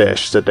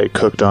fish that they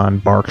cooked on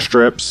bark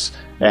strips,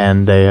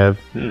 and they have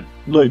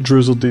like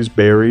drizzled these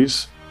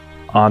berries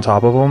on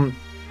top of them,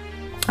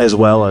 as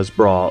well as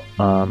brought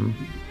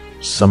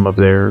some of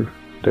their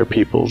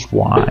people's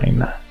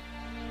wine.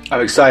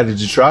 I'm excited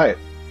to try it.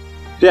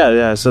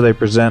 Yeah. So they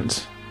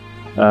present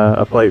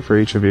a plate for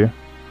each of you.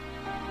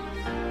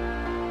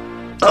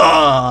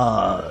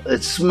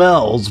 It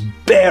smells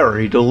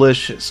very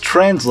delicious.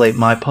 Translate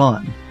my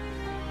pun.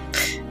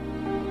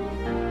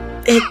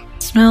 It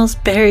smells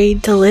very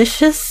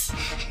delicious.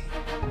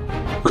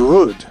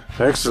 Good,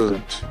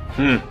 excellent.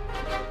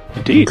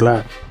 Indeed.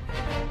 Glad.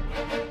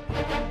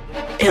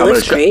 It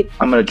looks great.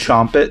 I'm gonna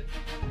chomp it.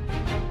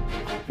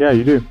 Yeah,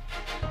 you do.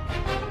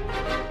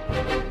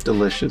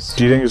 Delicious.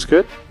 Do you think it's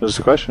good? That's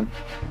the question.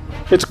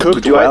 It's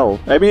cooked Do I- well.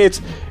 I mean,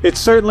 it's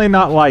certainly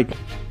not like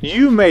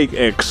you make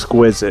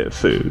exquisite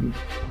food.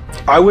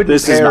 I would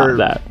This is not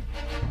that.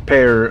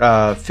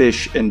 pair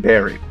fish and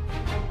berry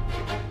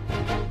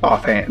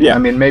offhand. Yeah. I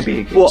mean,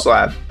 maybe Well,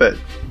 slab, but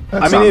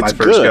that's I mean, not it's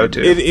my first good.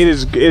 go-to. It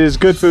is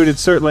good food.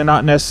 It's certainly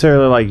not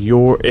necessarily like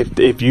your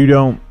if you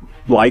don't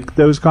like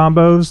those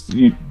combos,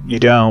 you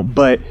don't.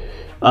 But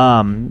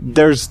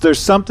there's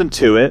something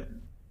to it.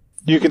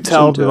 You can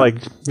tell Something to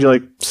it. you're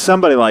like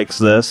somebody likes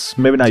this,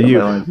 maybe not Somebody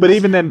you. likes But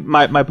even then,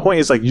 my point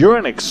is like you're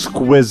an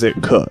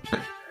exquisite cook.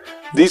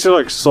 These are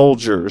like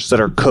soldiers that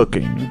are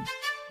cooking.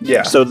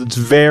 Yeah. So it's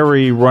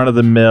very run of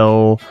the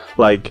mill.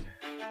 Like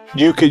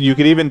you could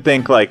even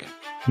think like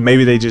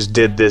maybe they just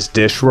did this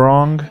dish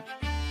wrong,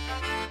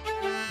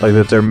 like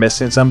that they're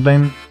missing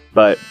something,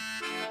 but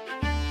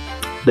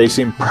they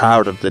seem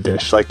proud of the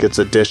dish, like it's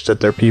a dish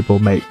that their people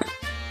make.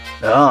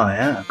 Oh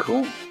yeah,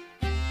 cool.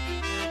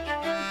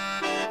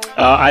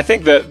 I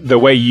think that the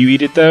way you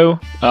eat it, though,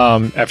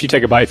 after you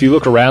take a bite, if you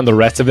look around, the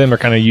rest of them are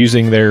kind of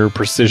using their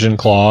precision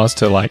claws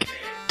to like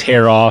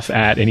tear off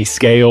at any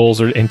scales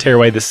and tear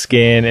away the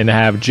skin and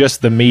have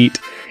just the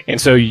meat.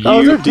 And so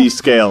they're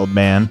descaled,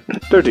 man.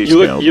 They're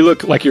descaled. You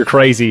look like you're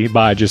crazy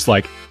by just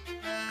like.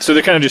 So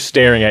they're kind of just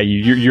staring at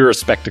you. You're a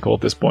spectacle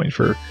at this point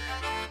for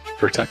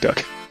Tuk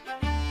Tuk.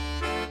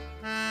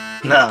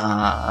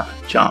 Nah,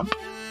 chomp.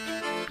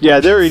 Yeah,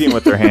 they're eating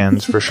with their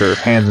hands for sure,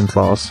 hands and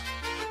claws.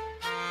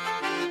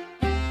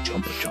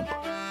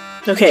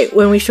 Okay,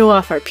 when we show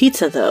off our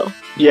pizza, though,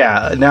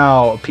 Yeah,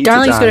 now pizza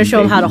Darling's time, going to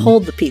show him how to baby.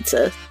 hold the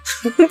pizza.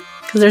 Because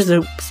there's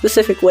a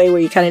specific way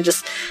where you kind of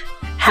just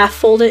half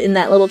fold it in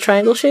that little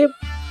triangle shape.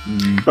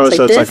 Oh, It's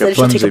so like it's this, like then a you should take a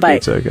flimsy bite.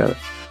 pizza. Got it.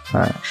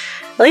 All right.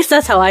 At least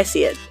that's how I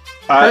see it.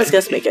 How does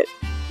Gus make it?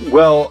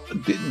 Well,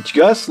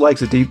 Gus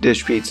likes a deep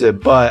dish pizza,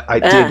 but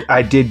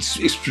I did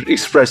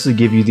expressly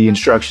give you the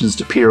instructions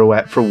to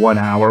pirouette for 1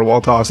 hour while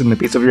tossing the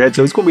pizza over your head,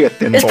 so it's going to be a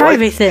thin It's boy. probably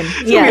very thin.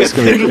 Yeah. It's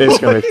gonna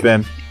be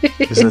thin.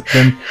 Is it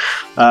thin?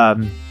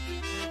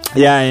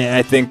 Yeah,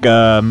 I think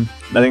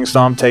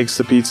Stom takes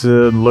the pizza,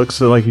 looks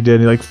at it like he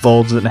did, he like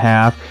folds it in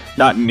half.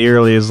 Not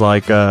nearly as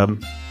like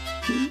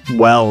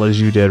well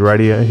as you did, right?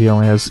 He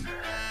only has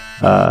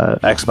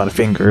X amount of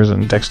fingers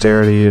and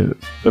dexterity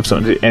of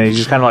something, and he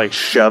just kind of like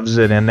shoves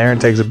it in there and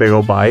takes a big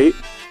old bite.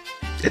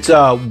 It's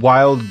a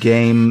wild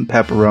game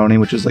pepperoni,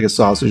 which is like a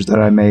sausage that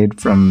I made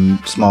from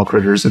small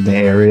critters in the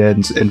area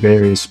and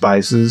various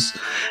spices.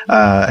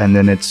 And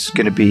then it's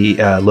going to be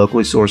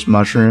locally sourced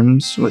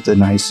mushrooms with a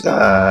nice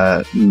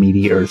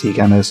meaty, earthy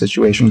kind of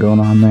situation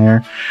going on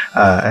there.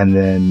 And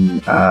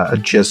then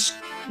just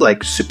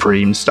like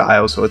supreme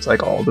style, so it's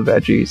like all the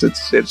veggies.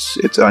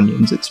 It's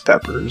onions, it's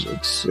peppers,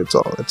 it's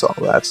all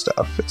that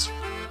stuff. It's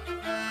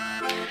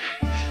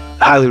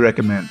highly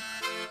recommend.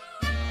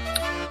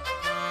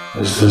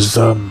 This is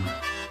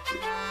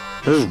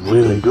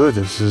really good.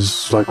 This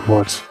is like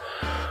what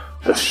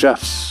the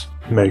chefs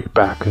make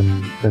back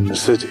in the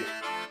city,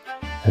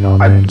 in our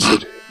main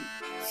city.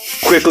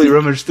 Quickly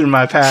rummage through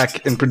my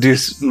pack and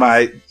produce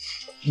my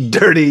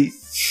dirty,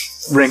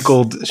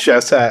 wrinkled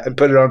chef's hat and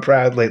put it on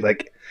proudly.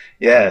 Like,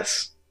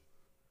 yes.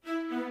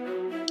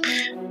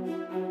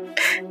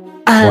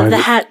 The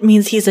hat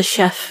means he's a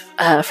chef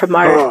from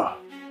our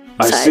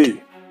I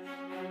side.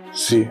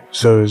 see.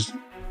 So is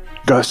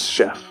Gus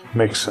chef?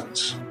 Makes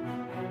sense.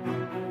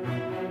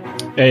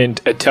 And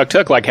Tuk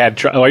Tuk like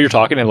had while you're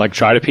talking and like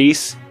tried a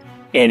piece,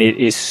 and it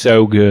is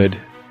so good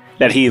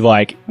that he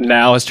like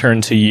now has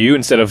turned to you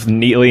instead of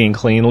neatly and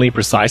cleanly,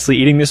 precisely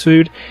eating this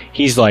food.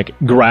 He's like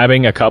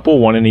grabbing a couple,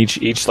 one in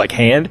each like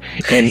hand,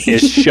 and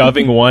is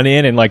shoving one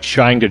in and like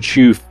trying to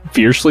chew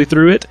fiercely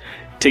through it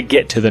to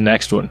get to the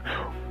next one.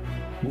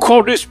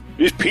 Call this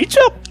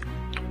pizza?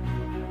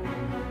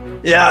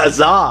 Yeah,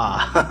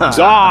 za.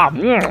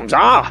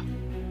 Zah!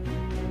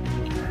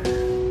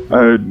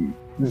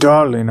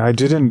 Darling, I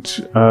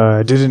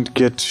didn't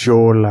get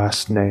your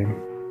last name.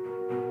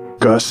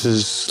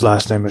 Gus's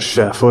last name is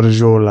Chef. What is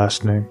your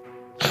last name?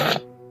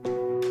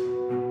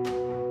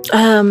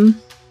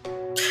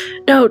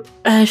 No,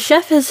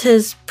 chef is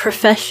his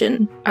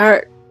profession.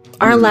 Our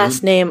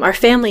last name, our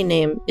family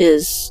name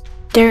is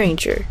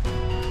Derringer.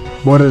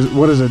 What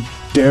does a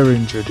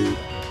Derringer do?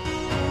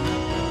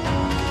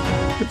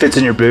 It fits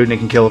in your boot and it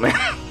can kill a man.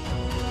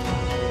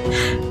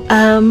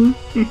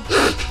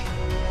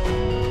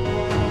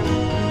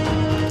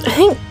 I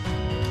think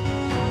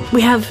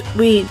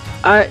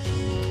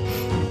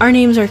our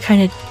names are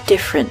kind of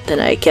different than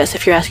I guess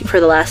if you're asking for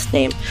the last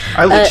name.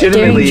 I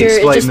legitimately Derringer, it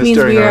explained just this means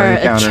during we our are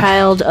encounter. a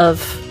child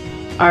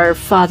of our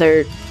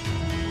father,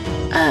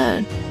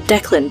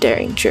 Declan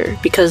Derringer,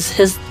 because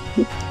his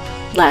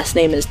last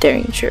name is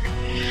Derringer.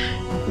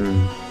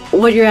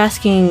 What you're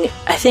asking,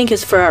 I think,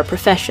 is for our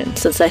profession,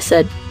 since I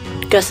said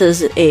Gus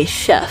is a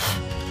chef.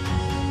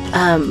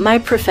 My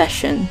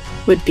profession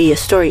would be a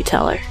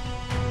storyteller.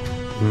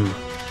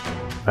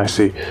 I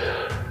see.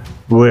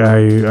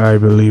 I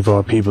believe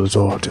our peoples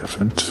are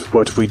different.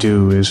 What we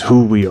do is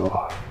who we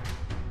are.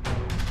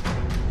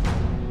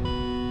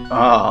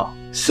 Oh,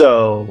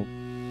 so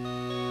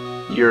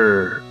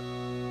you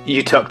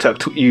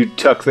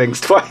tuck things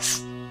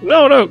twice.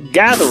 No,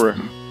 gatherer.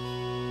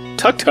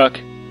 Tuk Tuk,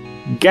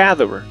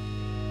 gatherer.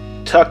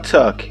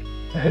 Tuck,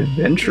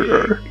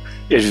 adventurer.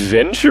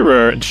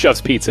 Adventurer, and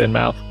shoves pizza in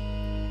mouth.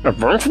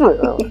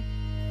 Adventurer.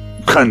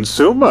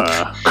 Consumer,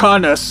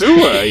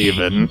 connoisseur,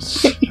 even.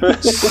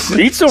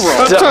 Pizza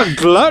roll. Such a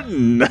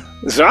glutton.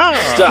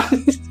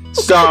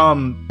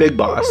 Stom, big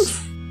boss.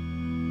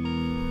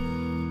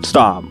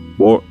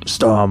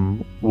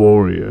 Stom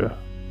warrior.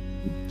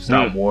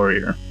 Stom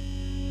warrior.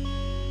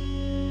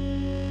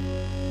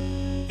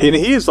 And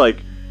he is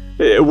like,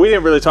 We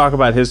didn't really talk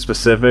about his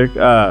specific.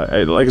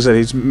 Like I said,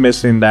 he's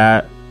missing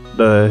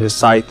his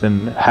scythe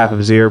and half of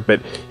his ear,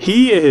 but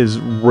he is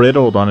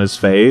riddled on his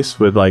face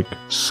with like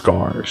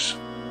scar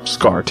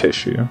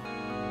tissue.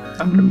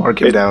 I'm gonna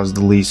mark it down as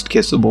the least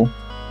kissable.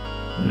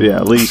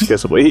 Yeah, least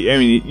kissable. I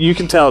mean, you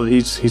can tell that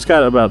he's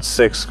got about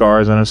 6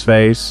 scars on his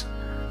face,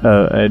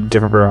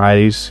 different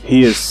varieties.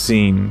 He has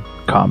seen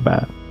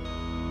combat.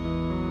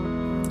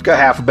 Got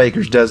half a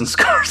baker's dozen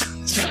scars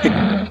on his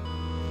face.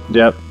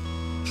 Yep.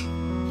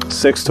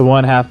 6 to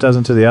one, half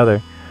dozen to the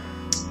other.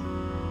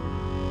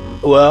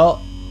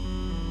 Well,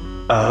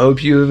 I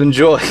hope you have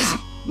enjoyed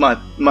my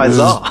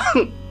zaw.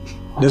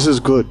 This is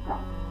good.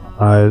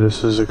 I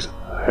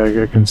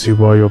can see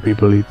why your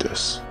people eat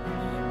this.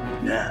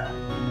 Yeah.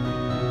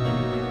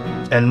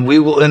 And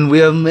we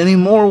have many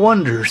more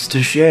wonders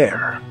to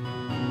share.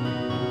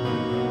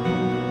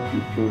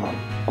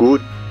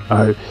 Good.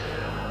 I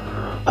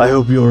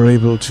hope you're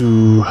able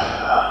to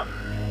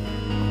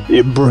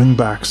bring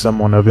back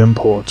someone of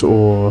import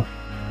or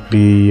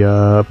be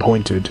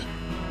appointed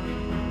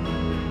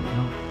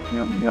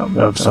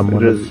of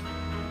someone of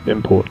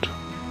import.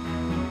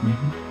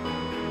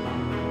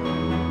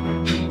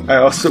 I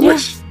also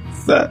wish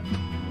that...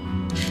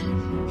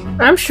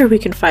 I'm sure we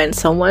can find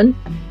someone.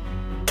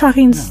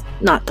 Talking's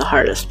not the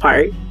hardest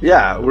part.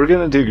 Yeah, we're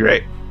gonna do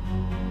great.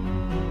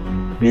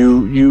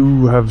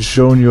 You have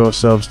shown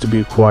yourselves to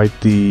be quite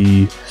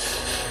the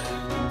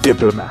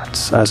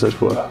diplomats, as it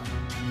were.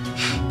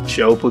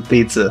 Show up with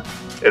pizza.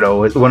 It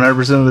always,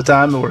 100% of the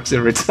time, it works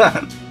every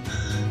time.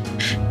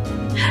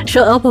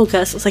 She'll elbow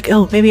Gus. It's like,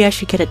 oh, maybe I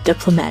should get a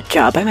diplomat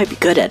job. I might be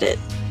good at it.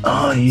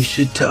 Oh, you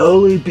should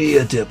totally be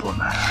a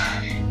diplomat.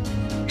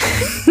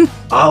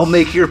 I'll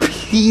make your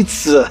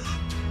pizza.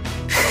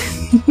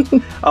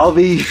 I'll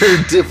be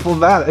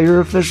your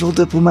official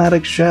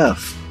diplomatic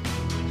chef.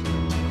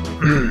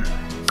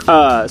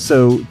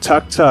 So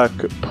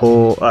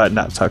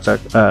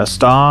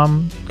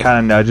Stom kind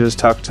of nudges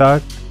Tuk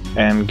Tuk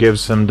and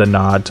gives him the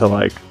nod to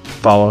like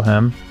follow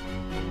him.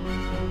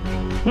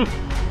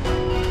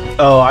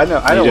 Oh, I know.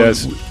 He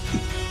does.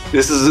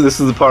 This is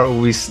the part where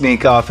we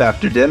sneak off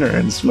after dinner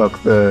and smoke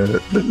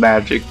the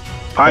magic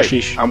pipe.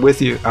 Hashish. I'm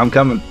with you. I'm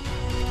coming.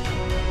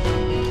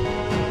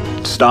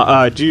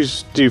 Stom,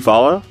 do you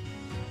follow?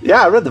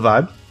 Yeah, I read the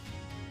vibe.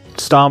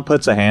 Stom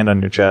puts a hand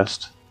on your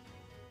chest.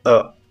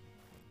 Oh.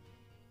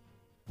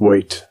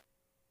 Wait.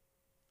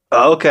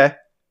 Oh, okay.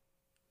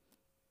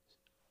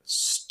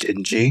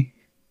 Stingy.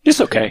 It's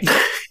okay.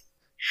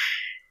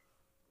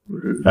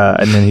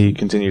 And then he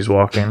continues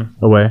walking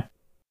away,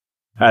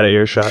 out of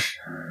earshot.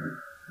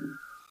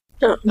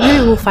 Oh,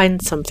 maybe we'll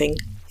find something,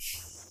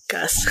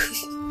 Gus.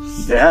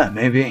 Yeah,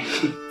 maybe.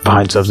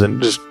 Find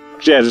something.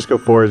 Just go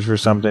forage for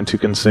something to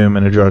consume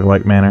in a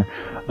drug-like manner.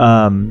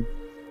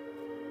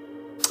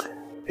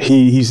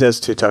 He says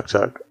to Tuk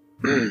Tuk,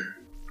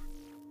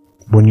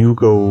 when you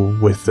go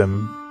with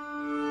them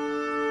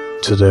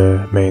to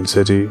the main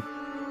city,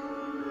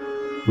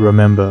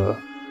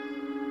 remember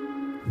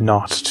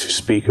not to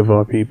speak of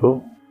our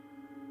people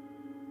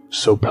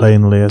so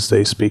plainly as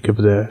they speak of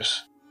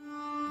theirs.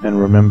 And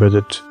remember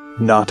that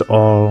not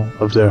all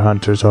of their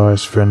hunters are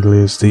as friendly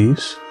as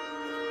these,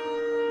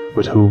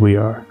 with who we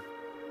are.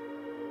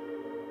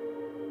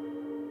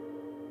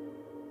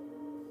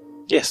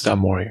 Yes,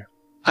 Dom Warrior.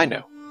 I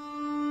know.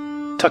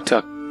 Tuk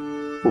Tuk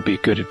will be a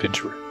good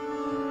adventurer.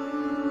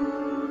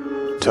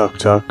 Tuk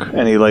Tuk,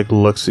 and he like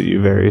looks at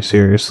you very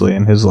seriously,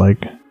 and his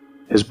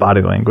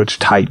body language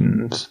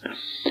tightens,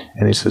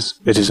 and he says,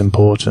 "It is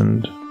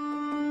important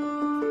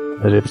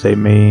that if they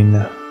mean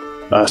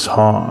us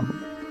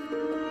harm,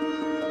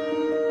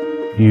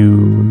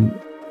 you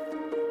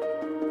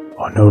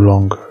are no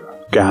longer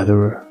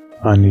gatherer.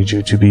 I need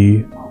you to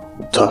be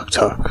Tuk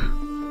Tuk,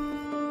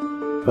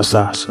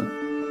 assassin.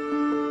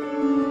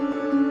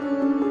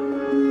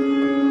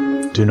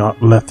 Do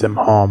not let them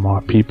harm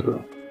our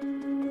people,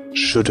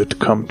 should it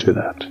come to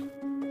that."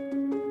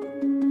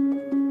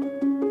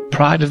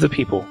 Pride of the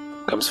people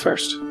comes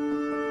first.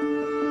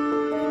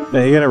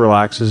 And he kind of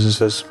relaxes and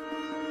says,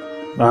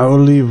 "I will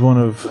leave one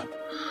of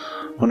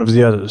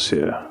the others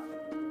here.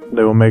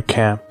 They will make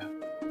camp.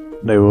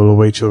 They will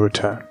await your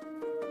return.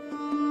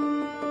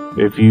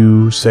 If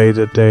you say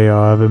that they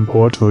are of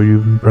import or you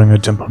bring a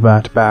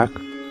diplomat back,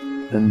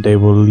 then they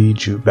will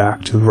lead you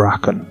back to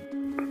Rakan."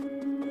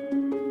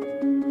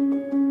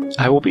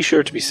 I will be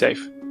sure to be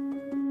safe.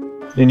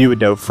 And you would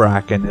know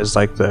Fracken is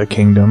like the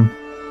kingdom,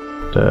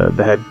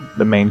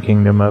 the main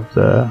kingdom of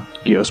the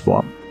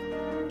Geoswarm.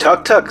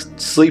 Tuk Tuk's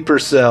sleeper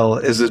cell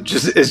is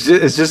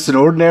just an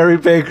ordinary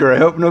baker. I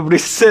hope nobody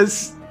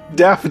says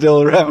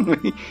daffodil around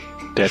me.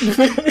 Dead.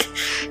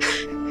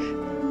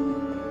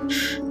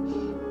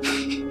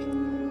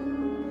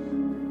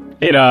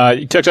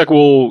 Tuk Tuk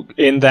will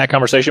end that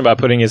conversation by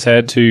putting his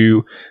head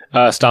to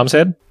Stom's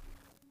head.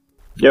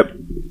 Yep.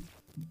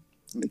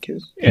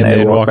 And they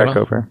then walk walk back on.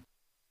 over.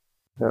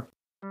 Yep.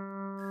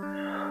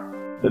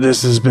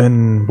 This has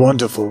been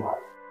wonderful,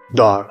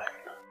 darling.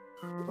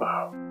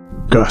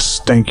 Gus,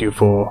 thank you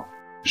for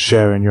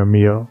sharing your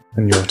meal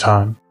and your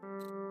time.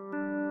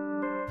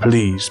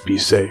 Please be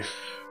safe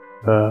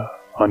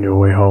on your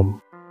way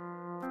home.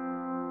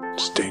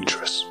 It's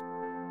dangerous.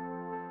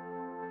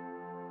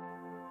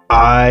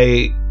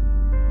 I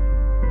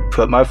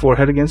put my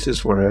forehead against his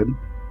forehead.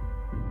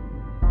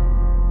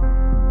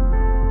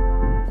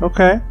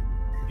 Okay.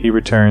 He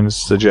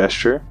returns the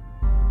gesture.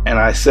 And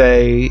I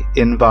say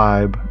in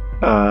vibe,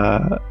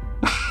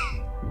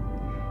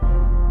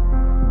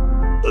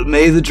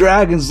 may the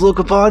dragons look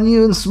upon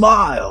you and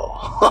smile.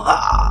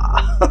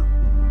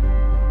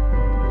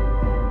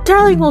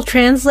 Darling will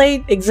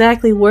translate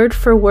exactly word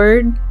for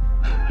word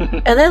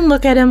and then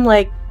look at him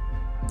like,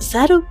 is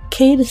that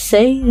okay to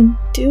say and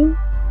do?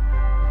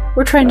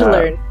 We're trying to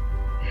learn.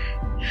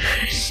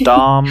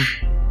 Stom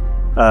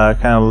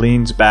kind of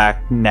leans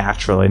back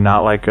naturally,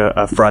 not like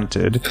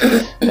affronted,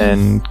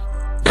 and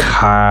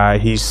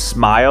he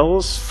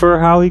smiles for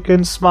how he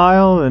can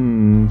smile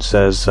and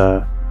says,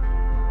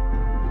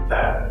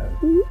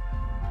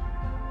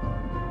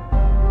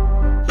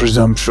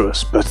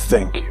 presumptuous, but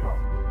thank you.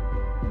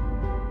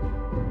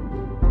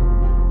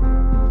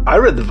 I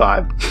read the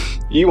vibe.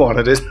 You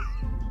wanted it.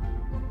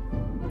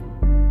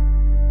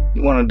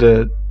 You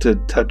wanted to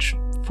touch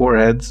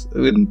foreheads.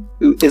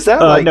 Is that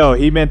like... No,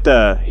 he meant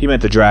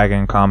the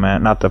dragon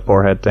comment, not the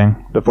forehead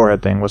thing. The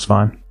forehead thing was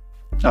fine.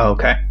 Oh,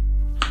 okay.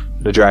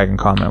 The dragon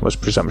comment was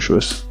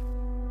presumptuous.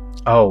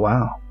 Oh,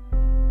 wow.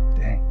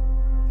 Dang.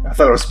 I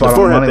thought it was spot The on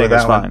forehead money thing with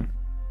is that one. fine.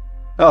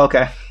 Oh,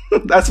 okay.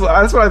 That's what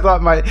I thought.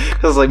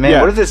 Because I was like, man,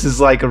 Yeah. what if this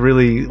is like a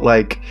really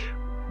like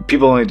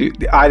people only do?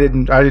 I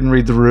didn't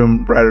read the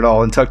room right at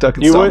all. And Tuk Tuk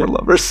and You Stom would- were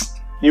lovers.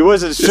 You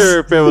wasn't sure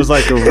if it was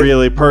like a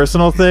really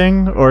personal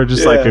thing or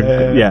just like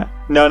a Yeah.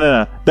 No.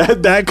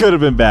 That could have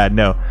been bad.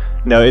 No,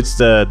 it's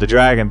the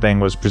dragon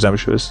thing was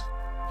presumptuous.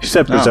 You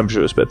said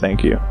presumptuous, but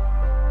thank you.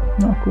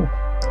 Oh, cool.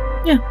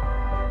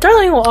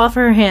 Darling will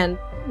offer her hand.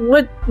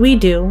 What we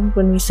do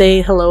when we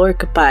say hello or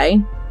goodbye,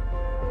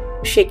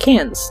 shake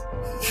hands.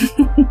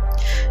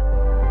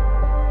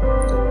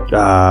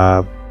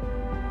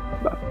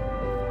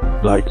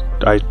 Like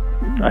I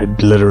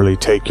literally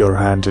take your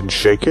hand and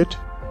shake it.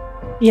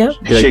 Yep.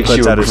 He like Shakes puts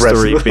you out his 3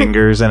 aggressively.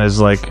 fingers and is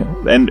like,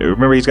 and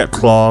remember he's got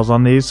claws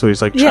on these, so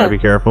he's like trying Yeah. to be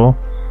careful.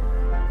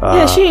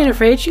 Yeah, she ain't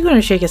afraid. She's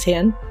gonna shake his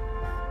hand.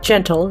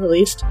 Gentle, at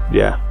least.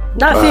 Yeah,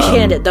 Not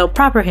fish-handed, though.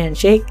 Proper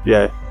handshake.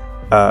 yeah.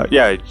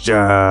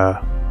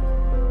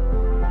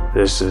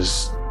 This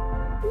is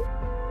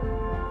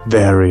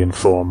very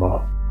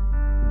informal.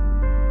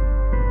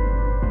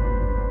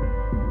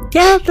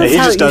 Yeah, And that's he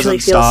how just it usually doesn't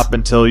feels. stop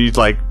until you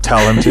like tell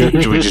him to.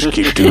 Do we just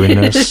keep doing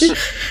this?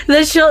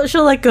 Then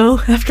she'll let go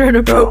after an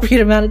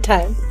appropriate amount of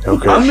time.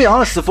 Okay. I'm gonna be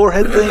honest. The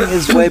forehead thing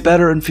is way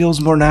better and feels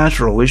more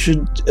natural. We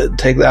should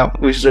take that.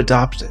 We should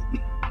adopt it.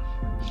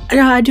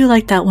 No, I do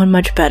like that one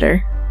much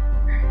better.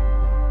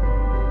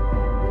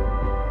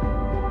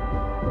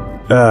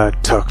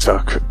 Tuk.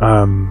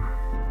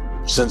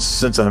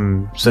 Since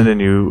I'm sending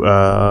you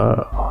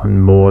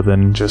on more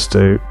than just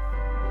a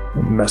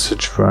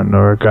message run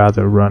or a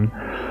gather run,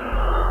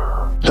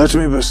 let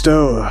me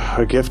bestow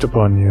a gift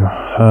upon you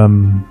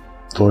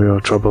for your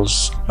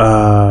troubles.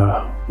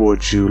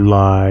 Would you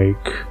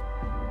like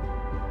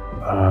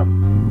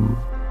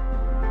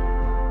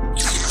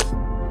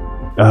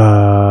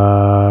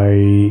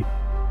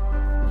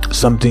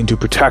something to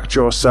protect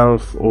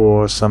yourself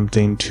or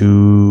something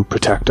to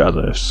protect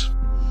others?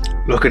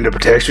 Looking to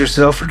protect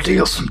yourself or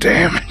deal some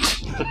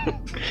damage.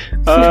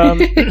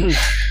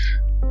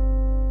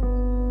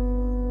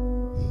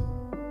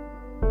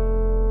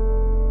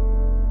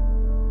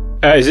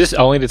 Is this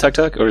only to Tuk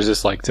Tuk, or is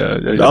this like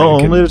to? Oh,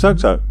 only the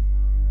Tuk.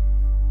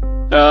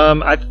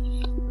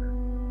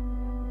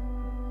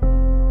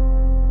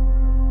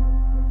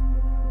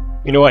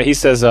 You know what he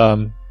says?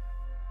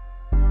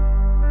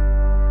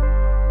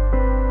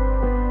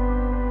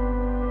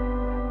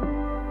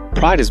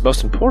 Pride is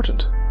most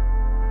important.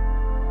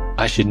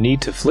 I should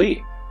need to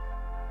flee.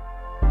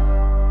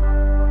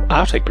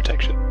 I'll take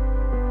protection.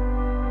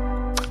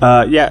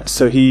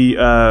 So he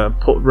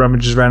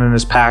rummages around in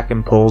his pack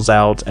and pulls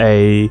out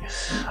a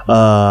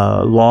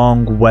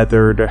long,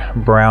 weathered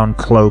brown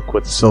cloak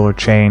with a silver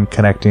chain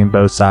connecting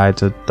both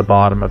sides at the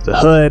bottom of the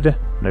hood.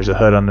 There's a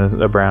hood on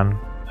the brown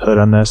hood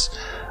on this.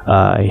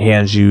 He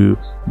hands you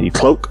the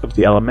Cloak of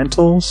the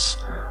Elementals.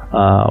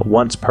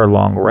 Once per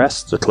long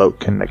rest, the cloak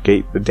can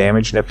negate the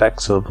damage and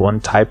effects of one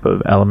type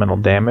of elemental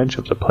damage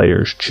of the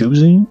player's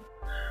choosing.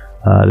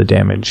 The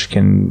damage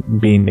can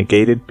be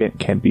negated, but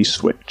can be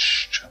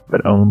switched,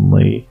 but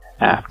only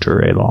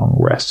after a long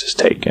rest is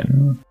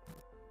taken.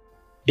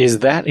 Is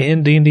that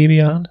in D&D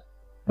Beyond?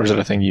 Or is that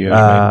a thing you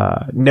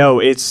have No,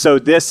 it's so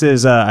this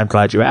is I'm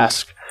glad you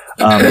asked.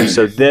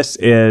 So this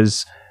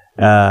is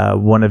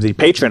one of the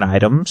patron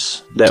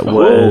items that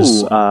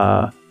was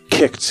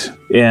kicked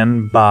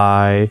in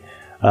by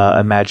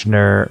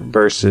Imagineer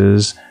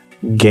versus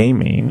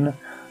Gaming.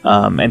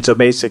 And so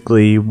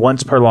basically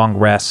once per long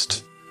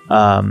rest,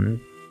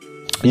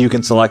 you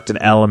can select an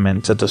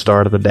element at the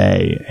start of the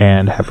day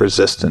and have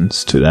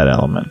resistance to that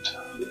element.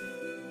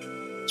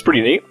 It's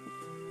pretty neat.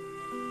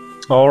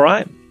 All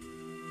right.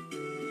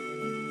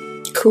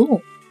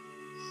 Cool.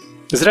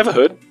 Does it have a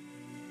hood?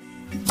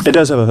 It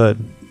does have a hood.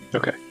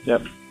 Okay.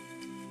 Yep.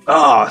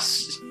 Ah,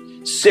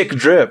 sick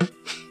drip.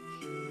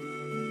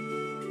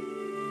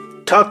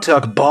 Tuk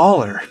Tuk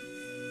baller.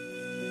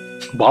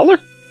 Baller?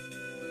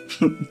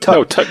 Tuk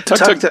No,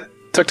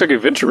 Tuk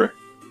Adventurer.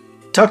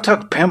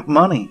 Tuk Pimp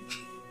Money.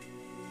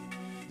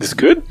 This is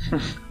good.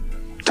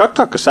 Tuk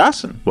Tuk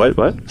Assassin. What?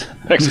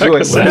 Tuk Tuk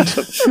Wait,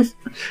 Assassin.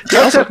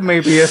 Tuk Tuk may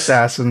be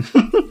assassin.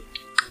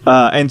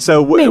 And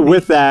so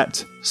with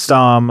that,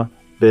 Stom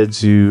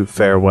bids you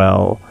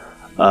farewell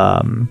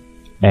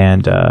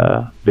and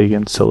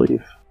begins to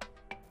leave.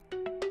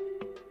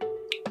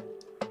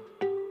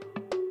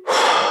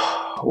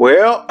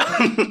 Well,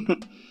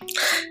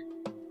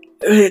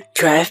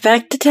 Drive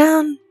back to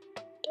town,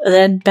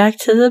 then back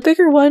to the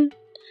bigger one.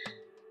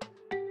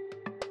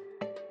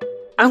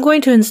 I'm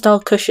going to install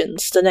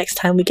cushions the next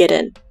time we get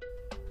in,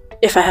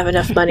 if I have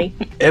enough money.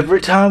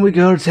 every time we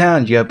go to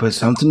town, you gotta put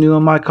something new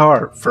on my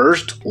car.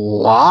 First,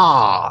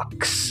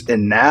 locks,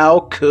 and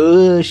now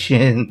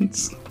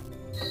cushions.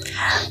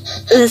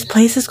 This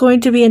place is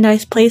going to be a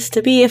nice place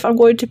to be if I'm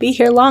going to be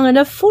here long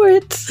enough for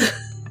it.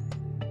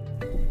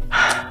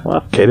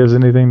 Well, Kate has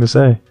anything to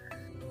say.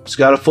 It's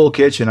got a full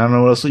kitchen. I don't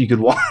know what else you could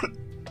want.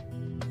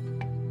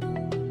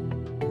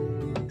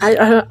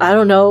 I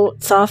don't know.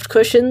 Soft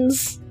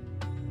cushions.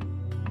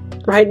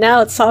 Right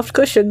now, it's soft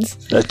cushions.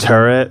 A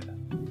turret.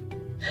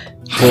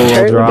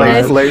 Turret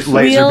drive. with Laser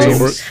wheels,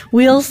 beams.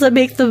 wheels that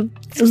make the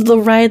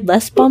ride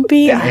less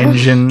bumpy.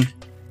 Engine.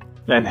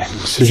 An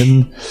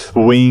engine,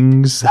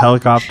 wings,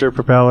 helicopter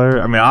propeller.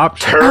 I mean,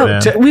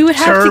 options. man. We would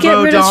have to get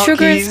Turbo rid of sugar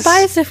and donkeys.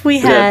 spice if we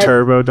Yeah, had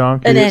turbo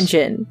donkeys. an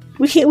engine.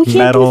 We can't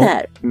metal, do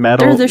that.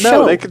 Metal. They're the no,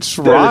 show. they could just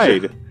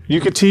ride. You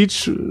could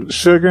teach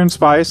Sugar and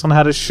Spice on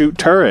how to shoot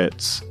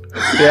turrets.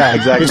 Yeah,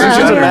 exactly. You just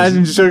yeah.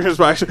 imagine Sugar and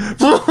Spice.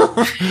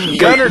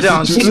 Gunner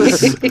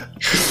donkeys.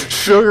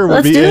 Sugar would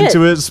Let's be do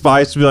into it.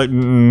 Spice would be like,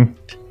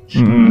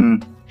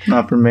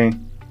 Not for me.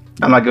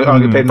 I'm not good. I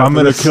don't get paid enough I'm for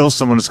gonna this. kill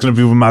someone. It's gonna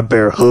be with my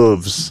bare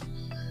hooves.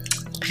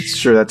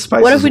 Sure, that's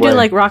Spice's What if we way. do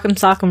like Rock'em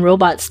Sock'em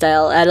Robot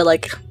style? Added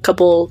like a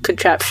couple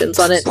contraptions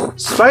on it.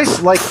 Spice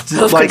likes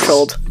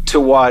Hoof-controlled. to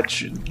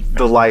watch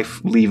the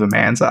life leave a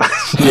man's eyes.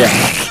 Yeah,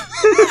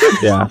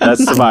 yeah.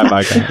 That's the vibe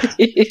I got.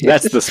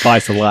 That's the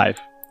spice of life.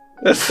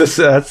 That's the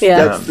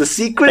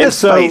secret And of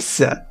so-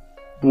 Spice.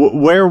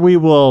 Where we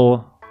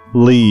will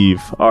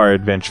leave our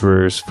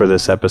adventurers for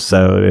this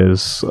episode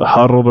is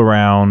huddled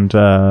around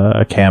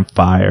a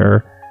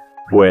campfire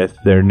with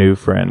their new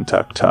friend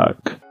Tuk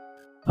Tuk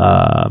 /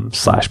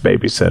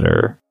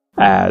 babysitter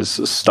as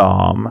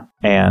Stom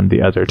and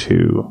the other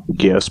two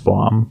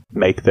Geospawn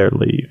make their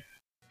leave.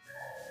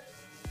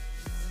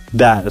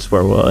 That is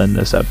where we'll end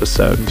this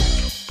episode.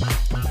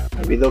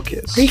 Maybe they'll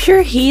kiss. Are you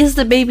sure he's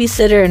the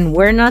babysitter and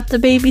we're not the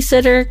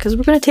babysitter? Because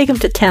we're going to take him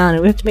to town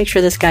and we have to make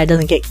sure this guy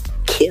doesn't get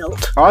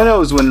killed. All I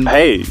know is when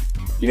Hey,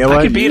 you know I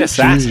what? could be an You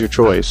assassin. choose your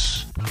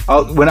choice.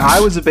 when I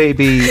was a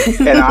baby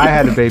and I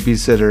had a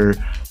babysitter,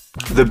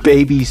 the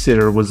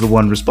babysitter was the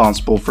one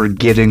responsible for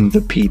getting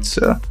the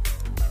pizza.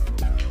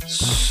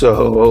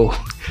 So,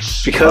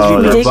 because Oh,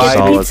 we that's a provide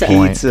solid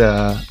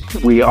pizza,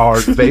 we are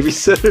the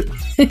babysitter.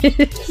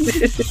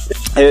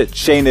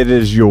 Shane, it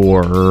is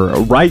your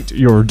right,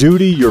 your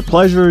duty, your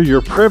pleasure,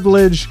 your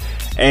privilege,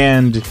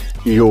 and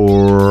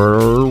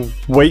your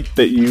weight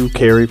that you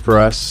carry for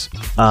us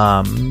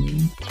to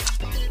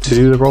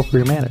do the Roll for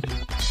Humanity.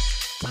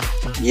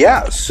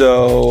 Yeah,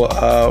 so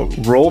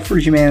Roll for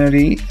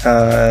Humanity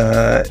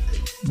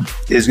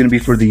is going to be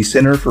for the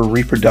Center for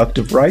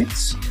Reproductive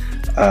Rights,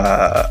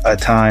 a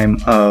time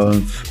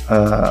of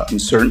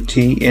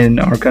uncertainty in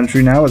our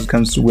country now as it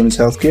comes to women's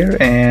health care,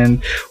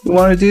 and we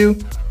want to do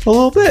a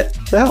little bit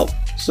to help.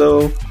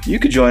 So you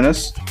could join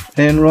us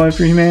in Rolling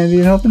for Humanity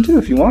and helping too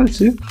if you wanted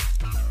to.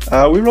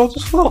 We rolled a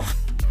 12.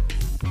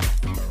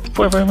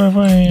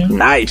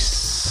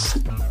 Nice.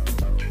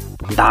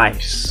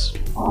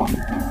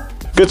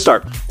 Good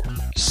start.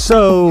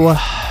 So,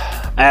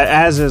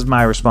 as is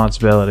my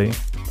responsibility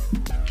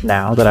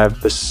now that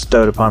I've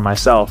bestowed upon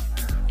myself,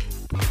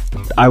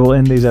 I will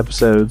end these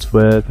episodes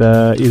with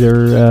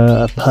either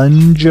a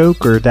pun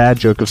joke or a dad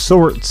joke of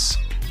sorts.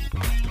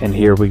 And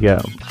here we go.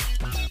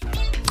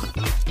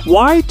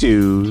 Why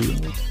do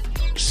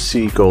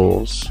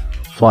seagulls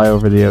fly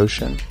over the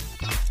ocean?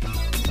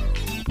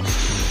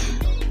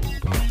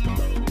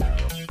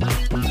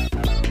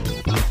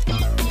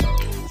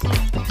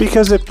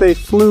 Because if they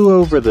flew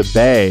over the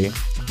bay,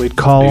 we'd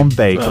call them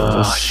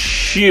bagels. Oh,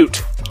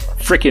 shoot.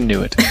 Freaking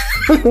knew it.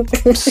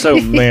 I'm so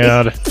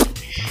mad.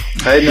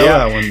 I didn't know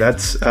that one.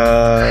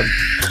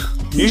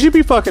 That's You should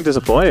be fucking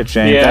disappointed,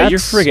 Shane. Yeah, That's- you're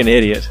friggin'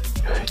 idiot.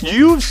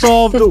 You've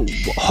solved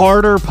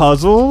harder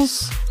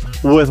puzzles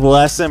with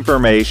less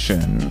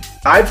information.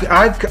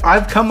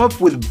 I've come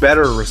up with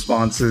better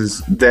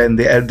responses than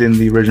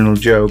the original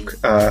joke.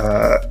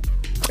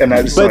 And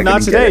I just But like,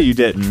 not didn't get today, it. you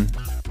didn't.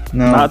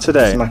 No, Not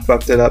today. I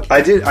fucked it up.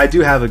 I do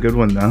have a good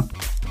one though.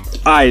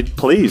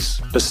 Please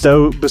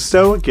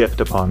bestow a gift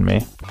upon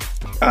me.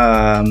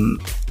 I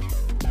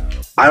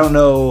don't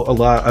know a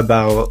lot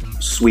about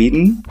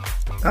Sweden,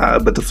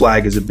 but the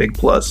flag is a big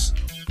plus.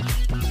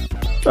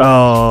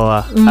 Oh,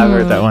 I've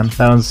heard that one.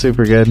 That one's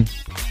super good.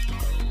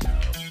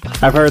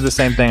 I've heard the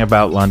same thing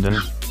about London.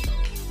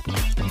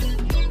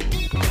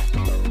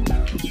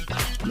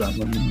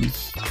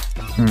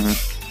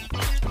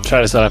 Try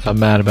to decide if I'm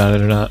mad about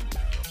it or not.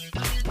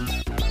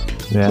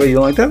 Yeah. Wait, you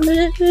don't like that?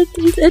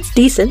 It's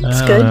decent.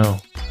 It's I good. don't know.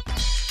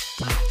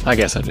 I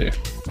guess I do.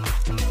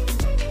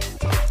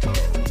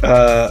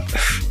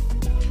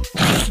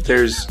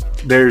 There's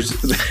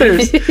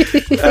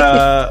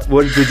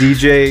what the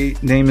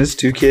DJ name is?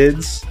 Two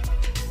Kids.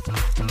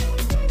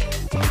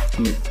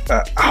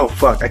 Oh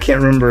fuck, I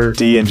can't remember.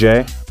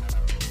 D&J.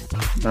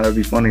 That'd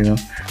be funny though.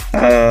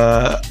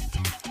 I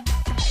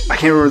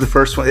can't remember the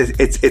first one.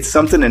 It's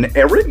something in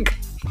Eric.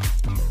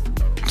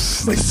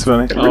 It's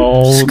funny.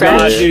 Oh Scratch.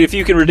 god, dude! If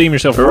you can redeem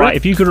yourself right,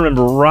 if you can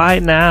remember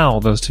right now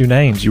those two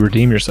names, you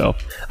redeem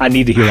yourself. I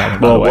need to hear that one.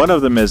 By Well, the way, one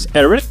of them is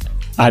Eric.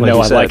 I like know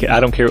you I said. like it. I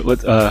don't care.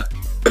 Let's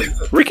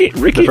Ricky.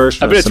 The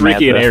first I one bet is it's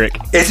Ricky and Samantha. Eric.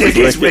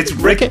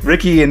 It's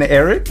Ricky and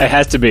Eric. It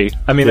has to be.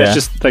 I mean, Yeah. that's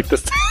just like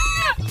this.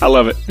 I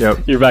love it.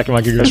 Yep. You're back in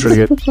my good. That's pretty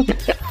good.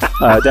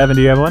 Devin,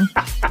 do you have one?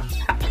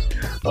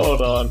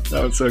 Hold on,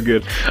 that was so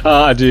good.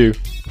 I do.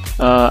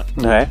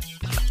 Okay.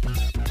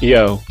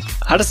 Yo,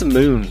 how does the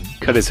moon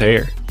cut his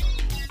hair?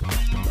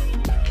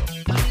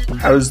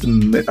 How does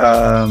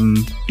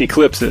the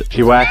Eclipse it.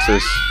 He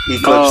waxes. he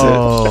clips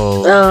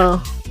Oh.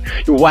 Oh.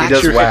 You it? wax He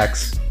does your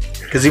wax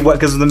because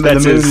the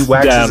That's moon his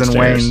waxes and downstairs.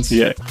 wanes.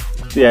 Yeah.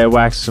 Yeah, it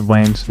waxes and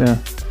wanes. Yeah.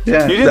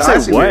 Yeah, You didn't I say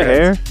see what where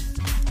you're at.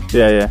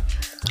 hair?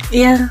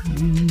 Yeah, Yeah.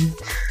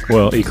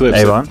 Well, eclipse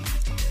it. Avon.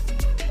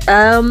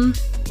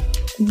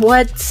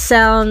 What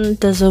sound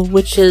does a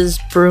witch's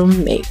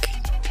broom make?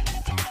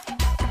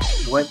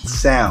 What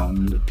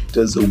sound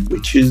does a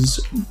witch's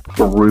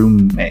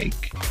broom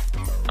make?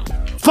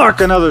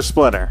 Fuck, another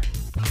splitter.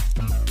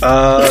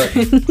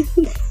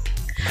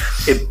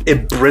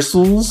 It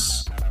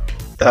bristles.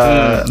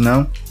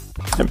 No.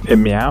 It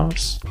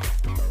meows.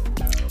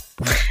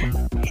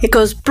 It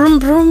goes broom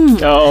broom.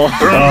 Oh,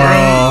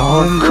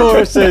 Of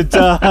course it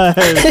does.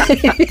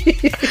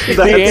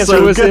 the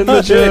answer was in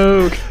the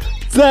joke.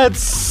 That's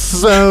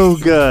so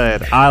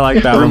good. I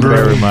like that one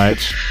very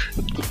much.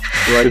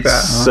 Like It's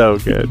that, huh? so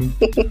good.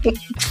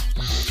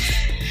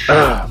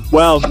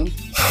 Well,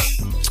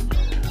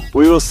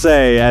 we will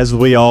say, as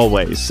we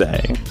always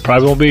say,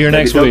 Probably won't be here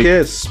next Go week.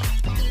 kiss.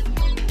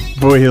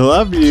 we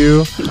love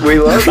you. We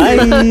love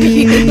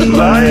you.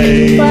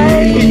 Bye. Bye.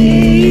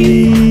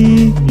 Bye.